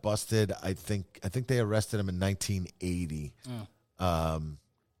 He got busted. I think they arrested him in 1980.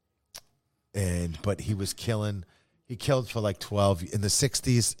 But he was killing. He killed for like 12 in the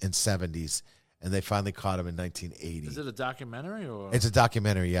 60s and 70s, and they finally caught him in 1980. Is it a documentary or? It's a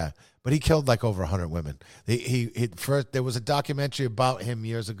documentary, yeah. But he killed like over 100 women. He first there was a documentary about him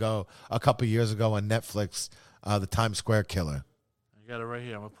a couple years ago on Netflix, the Times Square Killer. I got it right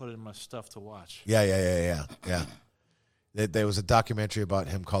here. I'm gonna put it in my stuff to watch. Yeah. There was a documentary about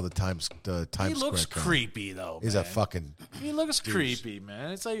him called the Times Square Killer. He looks creepy though. He's man. a fucking. He looks douche. creepy,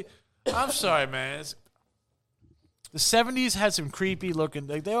 man. It's like, I'm sorry, man. The 70s had some creepy looking.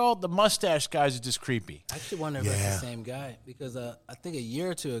 Like the mustache guys are just creepy. I actually wonder if it's the same guy because I think a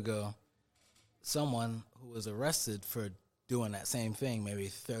year or two ago, someone who was arrested for doing that same thing, maybe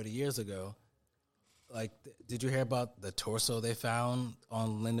 30 years ago, like, did you hear about the torso they found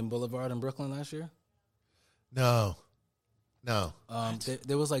on Linden Boulevard in Brooklyn last year? No.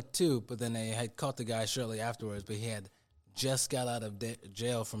 There was like two, but then they had caught the guy shortly afterwards, but he had just got out of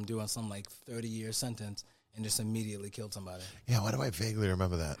jail from doing some like 30-year sentence and just immediately killed somebody. Yeah, why do I vaguely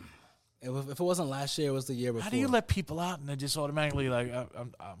remember that? If it wasn't last year, it was the year before. How do you let people out and they just automatically like,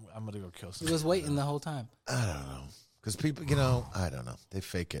 I'm gonna go kill somebody? He was waiting the whole time. I don't know. Because people, I don't know. They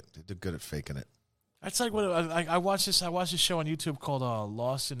fake it. They're good at faking it. That's like what I watched this. I watched this show on YouTube called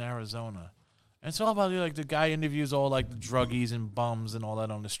Lost in Arizona. And it's all about like the guy interviews all like the druggies and bums and all that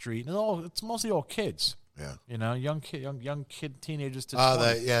on the street. And it's mostly all kids. Yeah. You know, young kid, teenagers to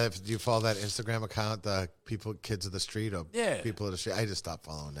 20. Do you follow that Instagram account, the kids of the street or people of the street? I just stopped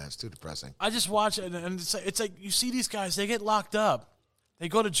following that. It's too depressing. I just watch it, and it's like you see these guys, they get locked up. They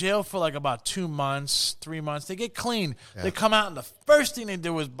go to jail for like about 2 months, 3 months. They get clean. Yeah. They come out, and the first thing they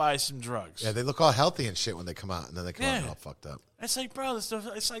do is buy some drugs. Yeah, they look all healthy and shit when they come out, and then they come out all fucked up. It's like, bro,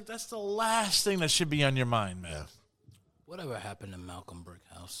 it's like that's the last thing that should be on your mind, man. Yeah. Whatever happened to Malcolm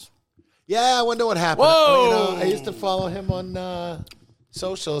Brickhouse? Yeah, I wonder what happened. Whoa! I used to follow him on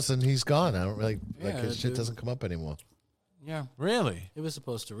socials, and he's gone. I don't really his shit doesn't come up anymore. Yeah, really. He was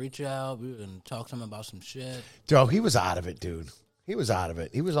supposed to reach out. We were going to talk to him about some shit. Joe, he was out of it, dude. He was out of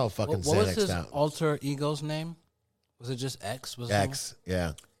it. He was all fucking What was Xanaxed his out. alter ego's name? Was it just X? Was X,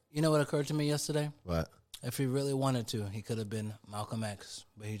 yeah. You know what occurred to me yesterday? What? If he really wanted to, he could have been Malcolm X,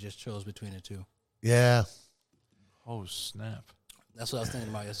 but he just chose between the two. Yeah. Oh, snap. That's what I was thinking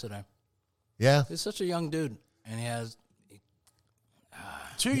about yesterday. Yeah. He's such a young dude, and he has...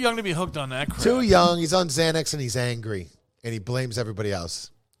 Too young to be hooked on that crap. Too young. He's on Xanax, and he's angry, and he blames everybody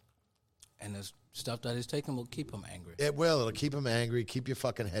else. And the stuff that he's taking will keep him angry. It will. It'll keep him angry, keep your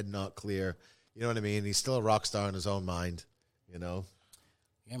fucking head not clear. You know what I mean? He's still a rock star in his own mind, you know?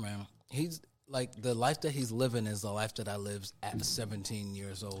 Yeah, man. He's... Like, the life that he's living is the life that I lived at 17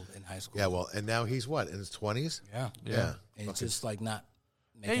 years old in high school. Yeah, well, and now he's what, in his 20s? Yeah. Yeah. And it's just, like, not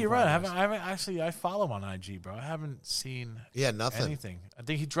Yeah, you're right. I haven't actually. I follow him on IG, bro. I haven't seen nothing. anything. I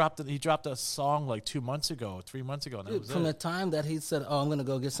think he dropped a song like 2 months ago, 3 months ago. And that Dude, was from the it. time that he said, "Oh, I'm gonna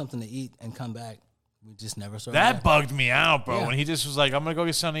go get something to eat and come back," we just never saw That bugged me out, bro. Yeah. When he just was like, "I'm gonna go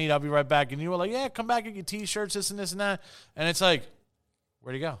get something to eat. I'll be right back," and you were like, "Yeah, come back and get T-shirts, this and this and that," and it's like,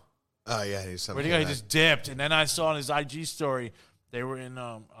 where'd he go? Oh yeah, he's Where'd he go? He just dipped, and then I saw on his IG story they were in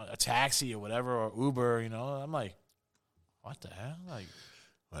a taxi or whatever or Uber. You know, I'm like, what the hell? Like,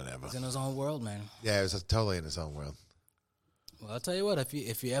 whatever. He's in his own world, man. Yeah, it was totally in his own world. Well, I'll tell you what.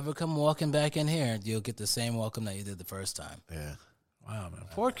 If you ever come walking back in here, you'll get the same welcome that you did the first time. Yeah. wow, man,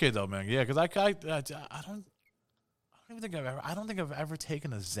 poor kid though, man. Yeah, because I don't think I've ever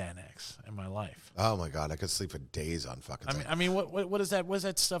taken a Xanax in my life. Oh my god, I could sleep for days on fucking. I mean, what is that? What is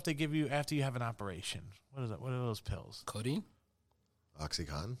that stuff they give you after you have an operation? What is that? What are those pills? Codeine?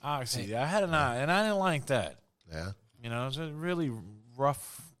 OxyContin. Oxy. Yeah, I had an eye, and I didn't like that. Yeah. You know, it was a really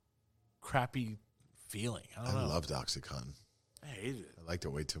rough, crappy feeling. I I don't know. loved OxyContin. I hated it. I liked it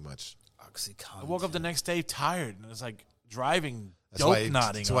way too much. OxyContin. I woke up the next day tired, and it was like driving, That's why. dope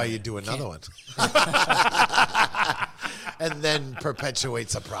nodding. That's why on you it. do another one. And then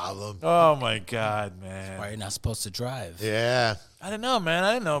perpetuates a problem. Oh my god, man! Why you're not supposed to drive? Yeah. I didn't know, man.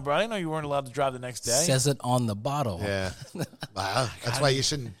 I didn't know, bro. I didn't know you weren't allowed to drive the next day. Says it on the bottle. Yeah. Wow. That's why you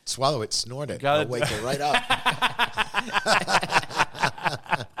shouldn't swallow it, snort it. Gotta- It'll wake you right up.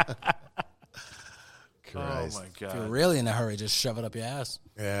 Christ. Oh my If you're god! really in a hurry, just shove it up your ass.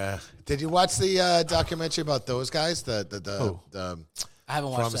 Yeah. Did you watch the documentary about those guys? The I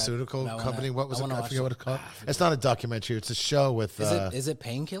haven't watched pharmaceutical that. company. What was it? I forget what it's called. I It's not a documentary. It's a show with. Is it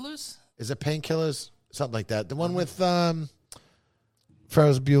painkillers? Is it Painkillers? Something like that. The one with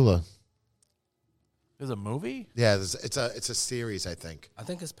Ferris Bueller. There's a movie. Yeah, it's a series, I think. I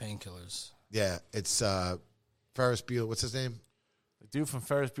think it's painkillers. Yeah, it's Ferris Bueller. What's his name? The dude from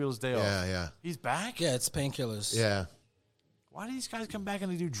Ferris Bueller's Day Off. Yeah. He's back. Yeah, it's painkillers. Yeah. Why do these guys come back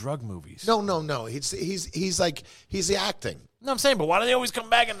and they do drug movies? No. He's like the acting. No, I'm saying, but why do they always come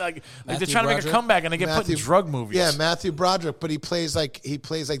back and like they're Matthew trying to make a Broderick? comeback and they get put in drug movies? Yeah, Matthew Broderick, but he plays like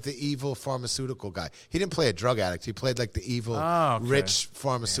the evil pharmaceutical guy. He didn't play a drug addict. He played like the evil, okay. rich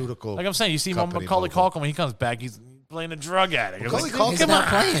pharmaceutical. Like I'm saying, you see company Macaulay mogul. Culkin when he comes back, he's playing a drug addict. Macaulay It's like, Culkin- He's come not on.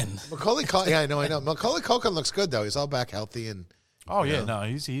 playing. Macaulay Culkin. Yeah, I know. Macaulay Culkin looks good though. He's all back healthy and. Oh yeah, Yeah. no,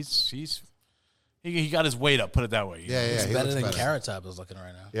 he got his weight up. Put it that way. Yeah, He's he better looks than better. Carrot Top is looking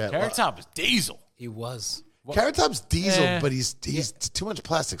right now. Yeah, Carrot Top is Diesel. He was. Carrot Top's Diesel, Yeah. but he's too much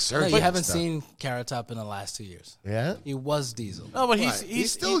plastic No, surgery. you and haven't stuff. seen Carrot Top in the last 2 years. Yeah. He was Diesel. No, but Why?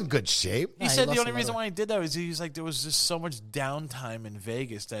 He's still in good shape. He Nah, he said lost the a only lot reason of- why he did that was he's like there was just so much downtime in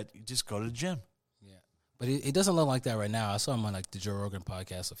Vegas that you just go to the gym. Yeah, but he doesn't look like that right now. I saw him on like the Joe Rogan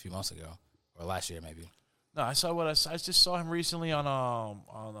podcast a few months ago, or last year maybe. No, I just saw him recently on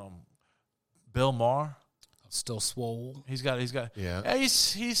Bill Maher. Still swole. He's got Yeah.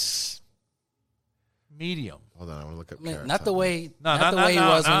 he's medium. Hold on, I want to look up. I mean, Carrot not Top. the way, No, not the no, way he no,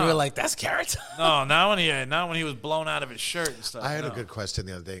 was when no. we were like, "That's Carrot Top." No, not when he was blown out of his shirt and stuff. I had no. a good question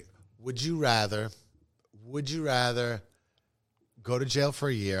the other day. Would you rather go to jail for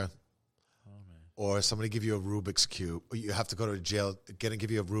a year, or somebody give you a Rubik's Cube? Or you have to go to jail,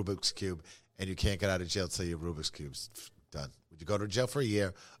 give you a Rubik's Cube, and you can't get out of jail till your Rubik's Cube's done. Would you go to jail for a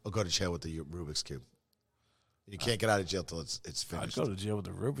year, or go to jail with the Rubik's Cube? You can't get out of jail till it's I'd finished. go to jail with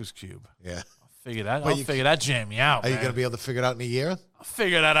the Rubik's Cube. Yeah. Figure that. But I'll you- figure that jam me out. Are you man. going to be able to figure it out in a year? I'll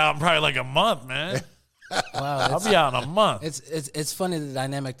figure that out in probably like a month, man. Wow, I'll be out in a month. it's funny the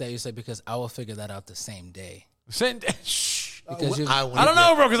dynamic that you say because I will figure that out the same day. Shh. Because you've, I I don't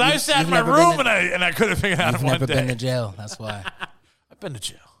know, bro, because I sat in you've my never room been and I couldn't figure it out you've in one never been to day. jail. That's why. I've been to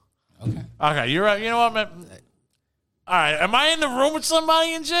jail. Okay. Okay, you're right. You know what, man? All right, am I in the room with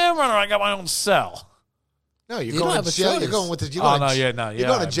somebody in jail, or I got my own cell? No, you're You don't going have to a jail. choice. You're going with the. You're Oh, going no, to, yeah, no, You're yeah,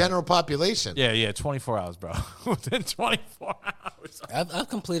 going to I- general population. Yeah, 24 hours, bro. Within 24 hours. I've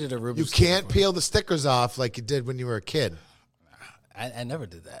completed a Rubik's You Cube can't before. peel the stickers off like you did when you were a kid. I never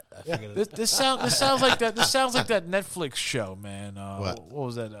did that. I figured it. This sounds like that. This sounds like that Netflix show, man. What? What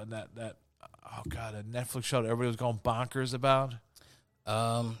was that? That oh god, a Netflix show that everybody was going bonkers about.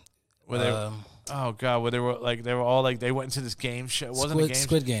 Where they oh god, where they were all like they went into this game show. It wasn't a game.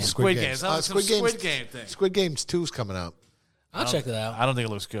 Squid Game. Squid Game. That was some Games- Squid Game thing. Squid Games 2's coming out. I'll check it out. I don't think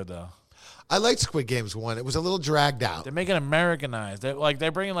it looks good though. I liked Squid Games 1. It was a little dragged out. They're making it Americanized.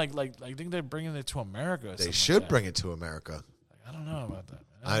 They're bringing like I think they're bringing it to America. Or They something should like that. bring it to America. I don't know about that.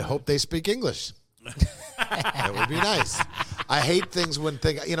 I hope they speak English. That would be nice. I hate things when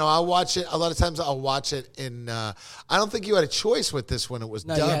I'll watch it. A lot of times I'll watch it in. I don't think you had a choice with this when it was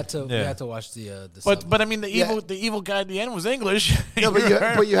No, dubbed. you had to watch the. But I mean, the evil guy at the end was English. No,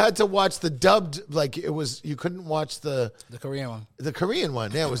 but you had to watch the dubbed. Like it was, you couldn't watch the Korean one. The Korean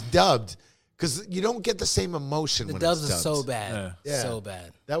one. Yeah, it was dubbed because you don't get the same emotion. The when dubs it's are so dubbed. bad, Yeah. so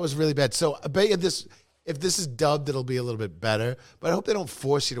bad. That was really bad. So I bet you if this is dubbed, it'll be a little bit better. But I hope they don't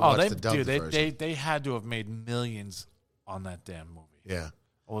force you to watch the dubbed version. They had to have made millions on that damn movie. Yeah.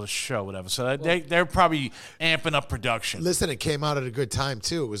 Or the show, whatever. So they're probably amping up production. Listen, it came out at a good time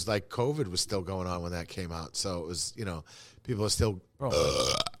too. It was like COVID was still going on when that came out, so it was people are still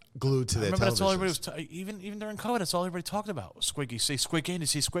glued to their Remember, that's all everybody televisions. was even during COVID. That's all everybody talked about. Squid. You see Squid Game. You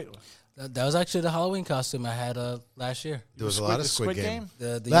see Squid. That was actually the Halloween costume I had last year. There was a lot of Squid Game.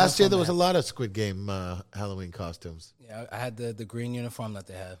 The Last year uniform there was a they lot of Squid Game Halloween costumes. had. Yeah, I had the green uniform that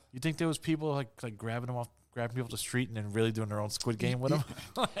they have. You think there was people like grabbing people off the street and then really doing their own Squid Game with them?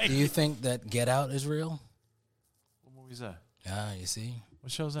 Do you think that Get Out is real? What movie is that? Ah, you see.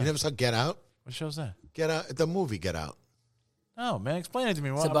 What show's that? You never saw Get Out? What show's that? Get Out, the movie Get Out. No, man, explain it to me.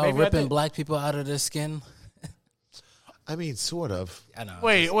 It's about ripping black people out of their skin. I mean, sort of. I know.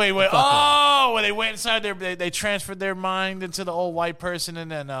 Wait. Oh, when they went inside they transferred their mind into the old white person and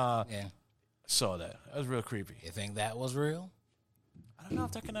then Yeah. saw that. That was real creepy. You think that was real? I don't know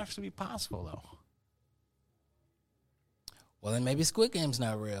if that can actually be possible though. Well, then maybe Squid Game's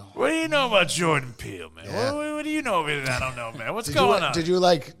not real. What do you know about Jordan Peele, man? Yeah. What do you know about it? I don't know, man. What's Did going you, on? Did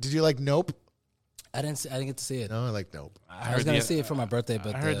you like Nope? I didn't get to see it. No, I like Nope. I was gonna see it for my birthday,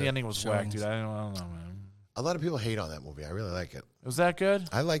 but I heard the ending was whack, showings- dude. I don't know, man. A lot of people hate on that movie. I really like it. Was that good?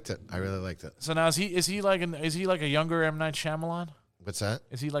 I liked it. I really liked it. So now is he like a younger M Night Shyamalan? What's that?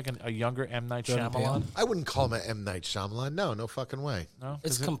 Is he like a younger M Night Jordan Shyamalan? Peele? I wouldn't call him an M. Night Shyamalan. No fucking way. No,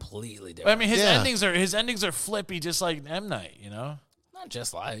 It's 'Cause completely I different. mean, Yeah. his endings are flippy, just like M Night. You know. Not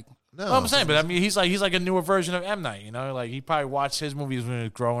just like. No, Well, I'm saying, but I mean, he's like a newer version of M Night. You know, like he probably watched his movies when he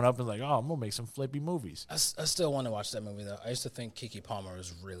was growing up and like, oh, I'm gonna make some flippy movies. I still want to watch that movie though. I used to think Kiki Palmer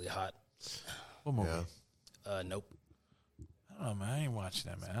was really hot. What movie? Yeah. Nope. I don't know, man. I ain't watching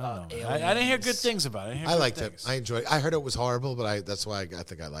that, man. I don't know. man. aliens. I didn't hear good things about it. I liked it. I enjoyed it. I heard it was horrible, but that's why I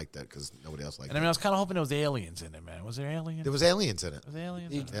think I liked it because nobody else liked And I mean, it. I was kind of hoping there was aliens in it, man. Was there aliens? There was aliens in it. Was there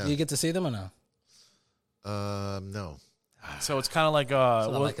aliens? You, in it? Yeah. do you get to see them or no? No. So it's kind of like That's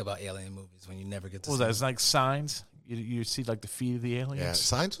what I what like about alien movies when you never get to was see that? It's like Signs. You see like the feet of the aliens. Yeah,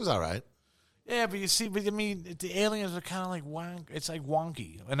 Science was all right. Yeah, but I mean, the aliens are kind of like wonk. It's like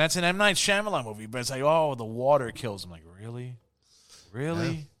wonky, and that's an M Night Shyamalan movie. But it's like, oh, the water kills them. Like, really?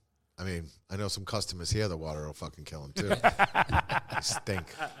 I mean, I know some customers here. The water will fucking kill them too. They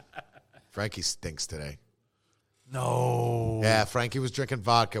stink. Frankie stinks today. No. Yeah, Frankie was drinking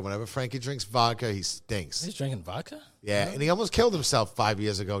vodka. Whenever Frankie drinks vodka, he stinks. He's drinking vodka? Yeah, and he almost killed himself 5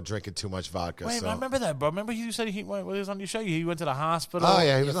 years ago drinking too much vodka. Wait, so. I remember that, bro. Remember you said he was on your show. He went to the hospital. Oh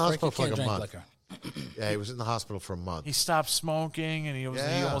yeah, he was in the Frankie hospital for like can't a drink month. liquor. Yeah, he was in the hospital for a month. He stopped smoking, and he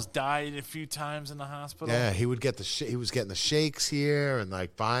Yeah. almost died a few times in the hospital. Yeah, he would get he was getting the shakes here, and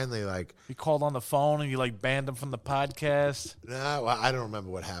like finally, like He called on the phone, and you like banned him from the podcast. no, I don't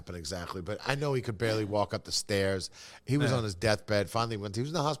remember what happened exactly, but I know he could barely walk up the stairs. He was on his deathbed. Finally, he was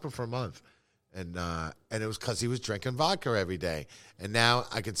in the hospital for a month, and it was because he was drinking vodka every day. And now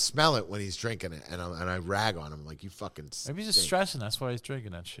I can smell it when he's drinking it, and I rag on him like you fucking. Maybe he's just stink." stressing. That's why he's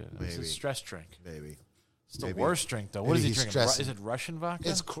drinking that shit. It's a Maybe. stress drink. Maybe It's the Maybe. worst drink, though. Maybe What is he he's drinking? stressing. Is it Russian vodka?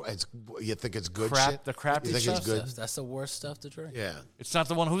 it's you think it's good Crap- shit? the crappy you think stuff? it's good? That's the worst stuff to drink. Yeah. It's not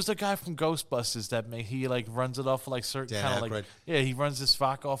the one. Who's the guy from Ghostbusters that he like runs it off of like certain Dan kind of like Aykroyd. yeah he runs this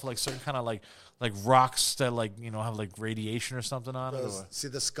vodka off of like certain kind of like rocks that like have like radiation or something on it. Or, See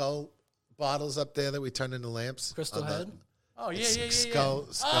the skull bottles up there that we turn into lamps? Crystal On the- Head? oh yeah It's yeah yeah skull-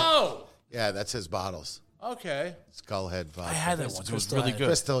 yeah. skull- Yeah, that's his bottles. Oh okay. Skull head vodka. I had that once. It was Crystal really Head. good.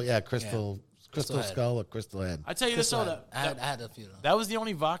 Crystal, yeah, crystal Head. skull or crystal head. I tell you this Crystal though, Head. I had a few. Though. that was the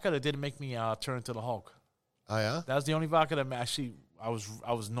only vodka that didn't make me turn into the Hulk. Oh yeah. That was the only vodka that actually I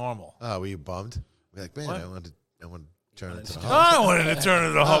was normal. Oh, were you bummed? We're like, man, What? I want to turn into the I Hulk. don't wanted to turn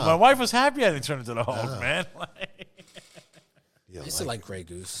into the Hulk. My wife was happy I didn't turn into the Hulk, man. You I don't used to like like Grey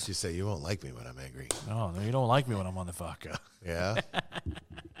Goose. You say you won't like me when I'm angry. No, you don't like me when I'm on the vodka. Yeah.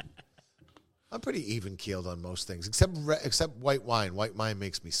 I'm pretty even keeled on most things, except white wine. White wine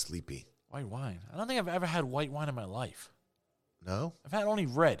makes me sleepy. White wine. I don't think I've ever had white wine in my life. No, I've had only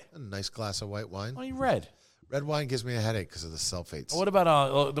red. a nice glass of white wine. Only red. Red wine gives me a headache because of the sulfates. What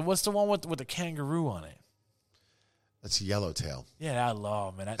about what's the one with the kangaroo on it? That's yellowtail. Yeah, I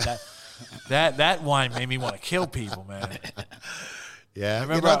love man. That wine made me want to kill people, man. Yeah,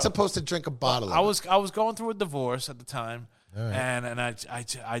 remember you're not supposed to drink a bottle. I of it. was going through a divorce at the time, All right. and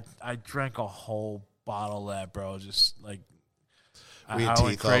I drank a whole bottle of that, bro. Just like Were your I went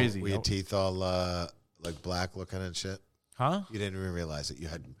teeth crazy. all, were your teeth all like black looking and shit? Huh? You didn't even realize it. You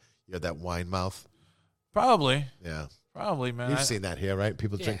had that wine mouth. Probably, Yeah. man. You've seen that here, right?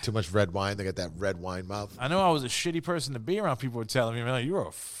 People drink too much red wine. They get that red wine mouth. I know I was a shitty person to be around. People were telling me, like, you're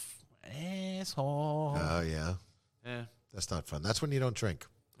a asshole. Oh, yeah. Yeah. That's not fun. That's when you don't drink.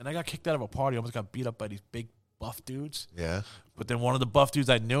 And I got kicked out of a party. I almost got beat up by these big buff dudes. Yeah. But then one of the buff dudes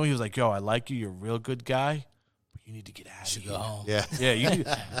I knew, he was like, yo, I like you. You're a real good guy. But you need to get out of Should here. go home. Yeah. Yeah, you need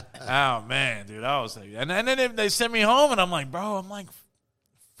oh, man, dude. I was like, and then they sent me home, and I'm like, bro, I'm like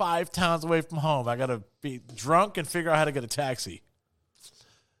 5 towns away from home. I got to be drunk and figure out how to get a taxi.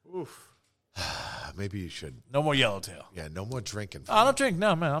 Oof. Maybe you should. No more yellowtail. Yeah, no more drinking. Oh, I don't drink.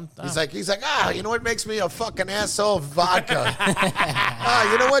 No, man. He's like, you know what makes me a fucking asshole? Vodka.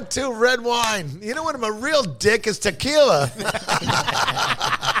 You know what, too? Red wine. You know what? I'm a real dick is tequila.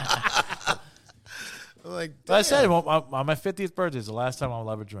 Like, But I said, damn. well, on my 50th birthday is the last time I'll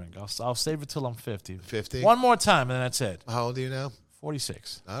ever drink. I'll save it till I'm 50. 50? One more time, and then that's it. How old are you now?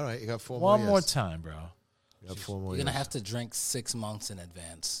 46. All right, you got 4 more One years. more time, bro. You got 4 more You're gonna years. have to drink 6 months in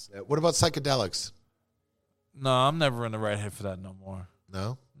advance. What about psychedelics? No, I'm never in the right head for that no more.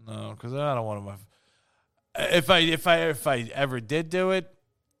 No? No, because I don't want to. If I ever did do it,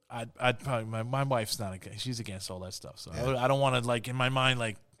 I'd probably my wife's not against. She's against all that stuff. So I don't want to like in my mind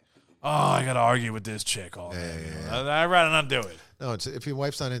like, oh, I got to argue with this chick all day. I'd rather not do it. No, if your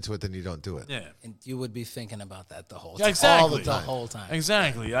wife's not into it, then you don't do it. Yeah. And you would be thinking about that the whole Yeah, time. exactly. All the The time. whole time.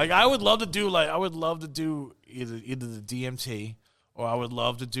 Exactly. Like I would love to do either the DMT or I would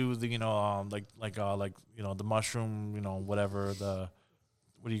love to do the the mushroom, whatever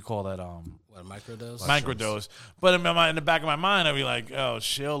what do you call that What, microdose? microdose. But in the back of my mind I'd be like, oh,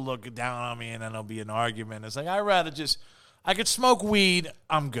 she'll look down on me and then there'll be an argument. It's like I could smoke weed,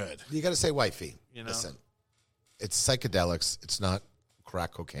 I'm good. You got to say, wifey, You know? listen, it's psychedelics. It's not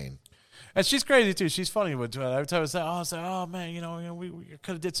crack cocaine. And she's crazy too. She's funny. But every time I was like, oh man, we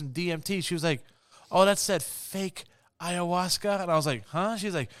could have did some DMT. She was like, oh, that's that fake ayahuasca. And I was like, huh?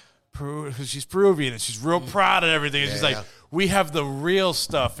 She's like, Peru, because she's Peruvian and she's real proud of everything. And she's like, we have the real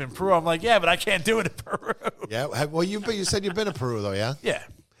stuff in Peru. I'm like, yeah, but I can't do it in Peru. Yeah. Well, you said you've been to Peru though, yeah? Yeah.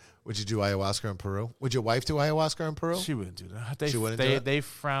 Would you do ayahuasca in Peru? Would your wife do ayahuasca in Peru? She wouldn't do that. She wouldn't do it? They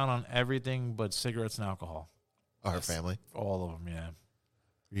frown on everything but cigarettes and alcohol. Or her family? All of them, yeah.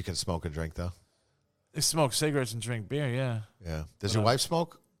 You can smoke and drink though. They smoke cigarettes and drink beer, yeah. Yeah. Does your wife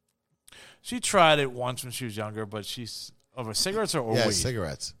smoke? She tried it once when she was younger, but she's over cigarettes or Yeah, weed?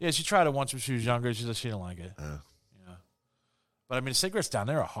 cigarettes. Yeah, she tried it once when she was younger. She said she didn't like it. Yeah. But I mean, cigarettes down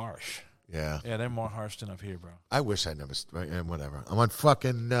there are harsh. Yeah. Yeah, they're more harsh than up here, bro. I wish I never. Whatever. I'm on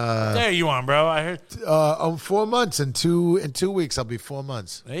fucking. There you are, bro. I heard. I'm 4 months. In 2 weeks, I'll be 4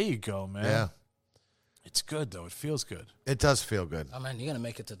 months. There you go, man. Yeah. It's good though. It feels good. It does feel good. Oh, man, you're going to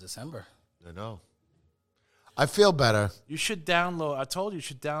make it to December. I know. I feel better. You should download. I told you you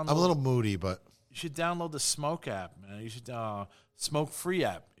should download. I'm a little moody, but You should download the Smoke app, man. You should Smoke Free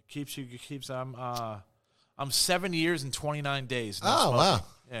app. It keeps. I'm 7 years and 29 days. no Oh, smoking. wow.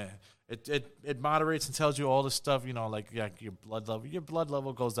 Yeah. It moderates and tells you all the stuff. Like your blood level. Your blood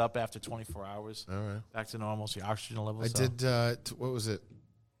level goes up after 24 hours. all right. Back to normal. So your oxygen level. I did. What was it?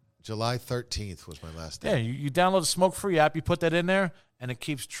 July 13th was my last Yeah, day. you download the Smoke Free app. You put that in there, and it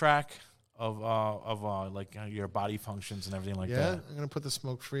keeps track of your body functions and everything like Yeah, that. I'm gonna put the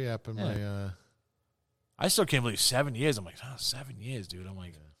smoke free app in Yeah. my. I still can't believe 7 years. I'm like, 7 years, dude. I'm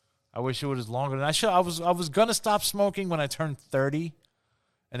like, I wish it was longer than I should. I was gonna stop smoking when I turned 30,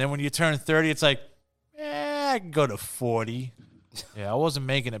 and then when you turn 30, it's like, I can go to 40. Yeah, I wasn't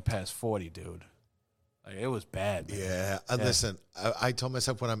making it past 40, dude. Like, it was bad, man. Yeah, listen. I told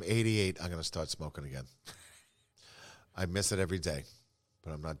myself when I'm 88, I'm gonna start smoking again. I miss it every day,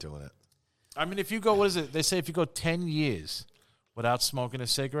 but I'm not doing it. I mean, if you go, what is it? They say if you go 10 years without smoking a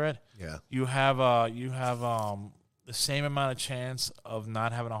cigarette, Yeah. you have the same amount of chance of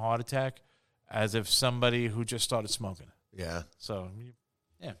not having a heart attack as if somebody who just started smoking. Yeah. So,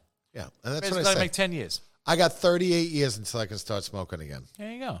 yeah, Yeah, and that's basically what I gotta say. make 10 years. I got 38 years until I can start smoking again.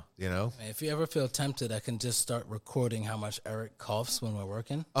 There you go. You know? If you ever feel tempted, I can just start recording how much Eric coughs when we're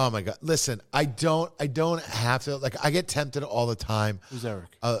working. Oh my God! Listen, I don't have to. Like, I get tempted all the time. Who's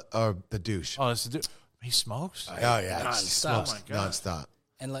Eric? Or the douche. Oh, this is dude. He smokes. Oh yeah, nonstop. he smokes Oh, my God. nonstop.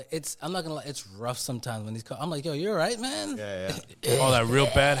 And like I'm not gonna lie, it's rough sometimes when he's. I'm like, yo, you're right, man. Yeah. Oh, that real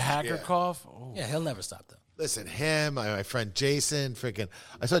bad hacker cough. Oh. Yeah, he'll never stop though. Listen, him, my friend Jason,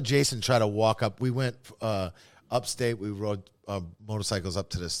 I saw Jason try to walk up. We went upstate. We rode motorcycles up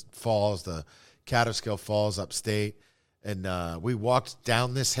to the falls, the Catterskill Falls upstate. And we walked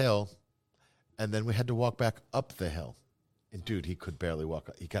down this hill, and then we had to walk back up the hill. And, dude, he could barely walk.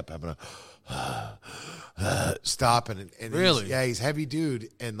 He kept having a stopping. And Really? He's heavy dude.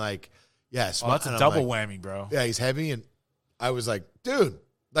 And, like, yes. Oh, that's a double whammy, bro. Yeah, he's heavy. And I was like, dude,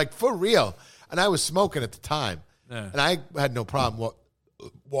 like, for real. And I was smoking at the time. Yeah. And I had no problem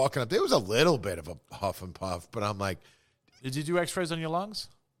walking up. There was a little bit of a huff and puff, but I'm like, Did you do X-rays on your lungs?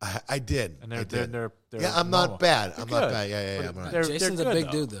 I did. And I did. they're yeah, I'm normal. not bad. I'm not good. bad. Yeah. I'm all right. They're Jason's a good, big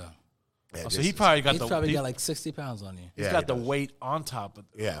though. dude, though. Yeah, Oh, so just- he probably got He's the probably got like 60 pounds on you. he's Yeah, got he the does. weight on top of.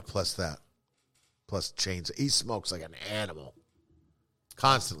 Yeah, plus that. Plus chains. He smokes like an animal.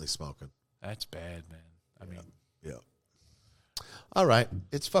 Constantly smoking. That's bad, man. I mean, Yeah. All right.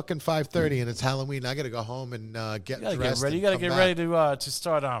 It's fucking 5:30 and it's Halloween. I got to go home and get you gotta dressed. get ready. You and gotta come get back. ready to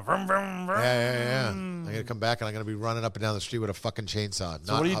start on. Vroom, vroom, vroom. Yeah. I'm going to come back and I'm going to be running up and down the street with a fucking chainsaw.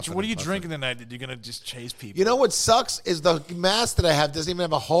 So what are you drinking tonight? That you're gonna just chase people? You know what sucks is the mask that I have doesn't even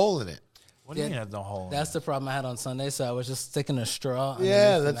have a hole in it. What do you mean have no hole? That's the problem I had on Sunday, so I was just sticking a straw.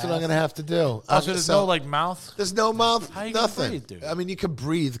 Yeah, underneath the that's what I'm mask. going to have to do. Oh, so there's no like mouth. There's no mouth, How you gonna nothing. breathe, dude? I mean, you can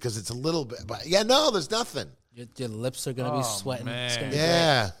breathe because it's a little bit, but yeah, no, there's nothing. Your lips are gonna be sweating. It's gonna be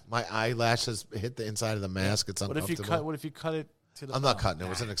Yeah, my eyelashes hit the inside of the mask. It's What uncomfortable. if you cut it to the? I'm not bone? cutting it. It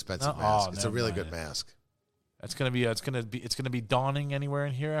was an expensive No? mask. Oh, It's a never really mind. good mask. It's gonna be dawning anywhere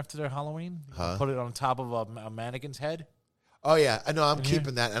in here after their Halloween. You can put it on top of a mannequin's head. Oh yeah, I know. I'm here?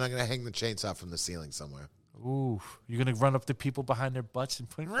 keeping that, and I'm gonna hang the chainsaw from the ceiling somewhere. Ooh, you're gonna run up to people behind their butts and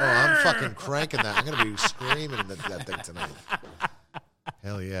put. Oh, I'm fucking cranking that. I'm gonna be screaming at that thing tonight.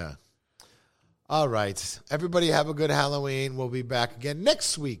 Hell yeah! All right, everybody have a good Halloween. We'll be back again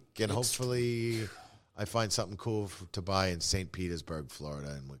next week, and hopefully, I find something cool to buy in St. Petersburg, Florida,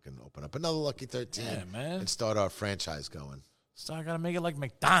 and we can open up another Lucky 13 Yeah, man. and start our franchise going. So I gotta make it like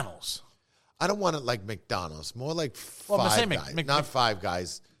McDonald's. I don't want it like McDonald's. More like Well, I'm Five saying Guys. Not Five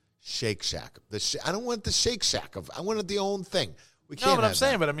Guys. Shake Shack. I don't want the Shake Shack. I wanted the own thing. We can't No, but I'm have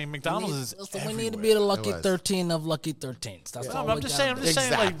saying, that. but I mean, McDonald's is. Listen, we need to everywhere. be the lucky It was. 13 of lucky 13s. That's No, all but I'm we just gotta saying. I'm do. just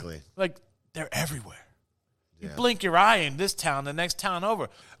saying, Exactly. like they're everywhere. You Yeah. blink your eye in this town, the next town over.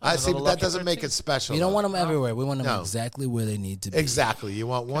 I see, but Another that Lucky doesn't make 13. it special. You don't though. want them everywhere. We want them No. exactly where they need to be. Exactly. You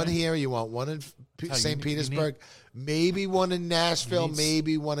want one here. You want one in you St. need- Petersburg. Maybe one in Nashville. need-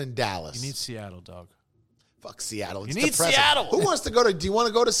 Maybe one in Dallas. You need Seattle, dog. Fuck Seattle. It's You need depressing. Seattle. Who wants to go to? Do you want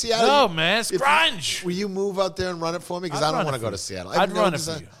to go to Seattle? No, man, it's If- grunge. Will you move out there and run it for me? Because I'd I don't run want it to go for to you. Seattle. I'd run it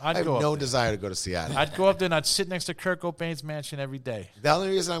for you. I I'd have go up no there. desire to go to Seattle. I'd go up there and I'd sit next to Kurt Cobain's mansion every day. The only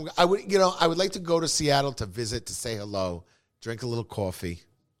reason I would like to go to Seattle to visit, to say hello, drink a little coffee.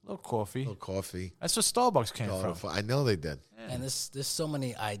 A little coffee. That's where Starbucks came Oh, from. I know they did. And there's so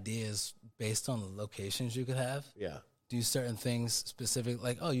many ideas based on the locations you could have. Yeah. Do certain things specific,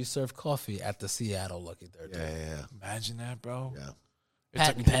 like, oh, you serve coffee at the Seattle Lucky 13. Yeah. Imagine that, bro. Yeah.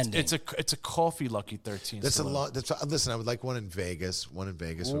 Patent pending. It's a coffee Lucky 13. That's a saloon. lot. Listen, I would like one in Vegas. One in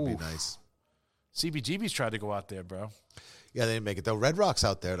Vegas would be Oof. nice. CBGB's tried to go out there, bro. Yeah, they didn't make it though. Red Rock's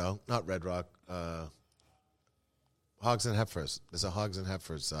out there though. Not Red Rock. Hogs and Heifers. There's a Hogs and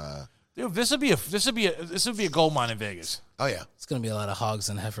Heifers. Dude, this would be a gold mine in Vegas. Oh yeah. It's going to be a lot of hogs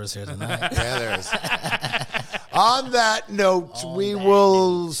and heifers here tonight. Yeah, there is. On that note, we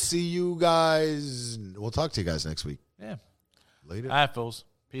will see you guys. We'll talk to you guys next week. Yeah. Later. All right, fools.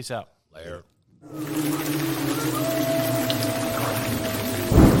 Peace out. Later.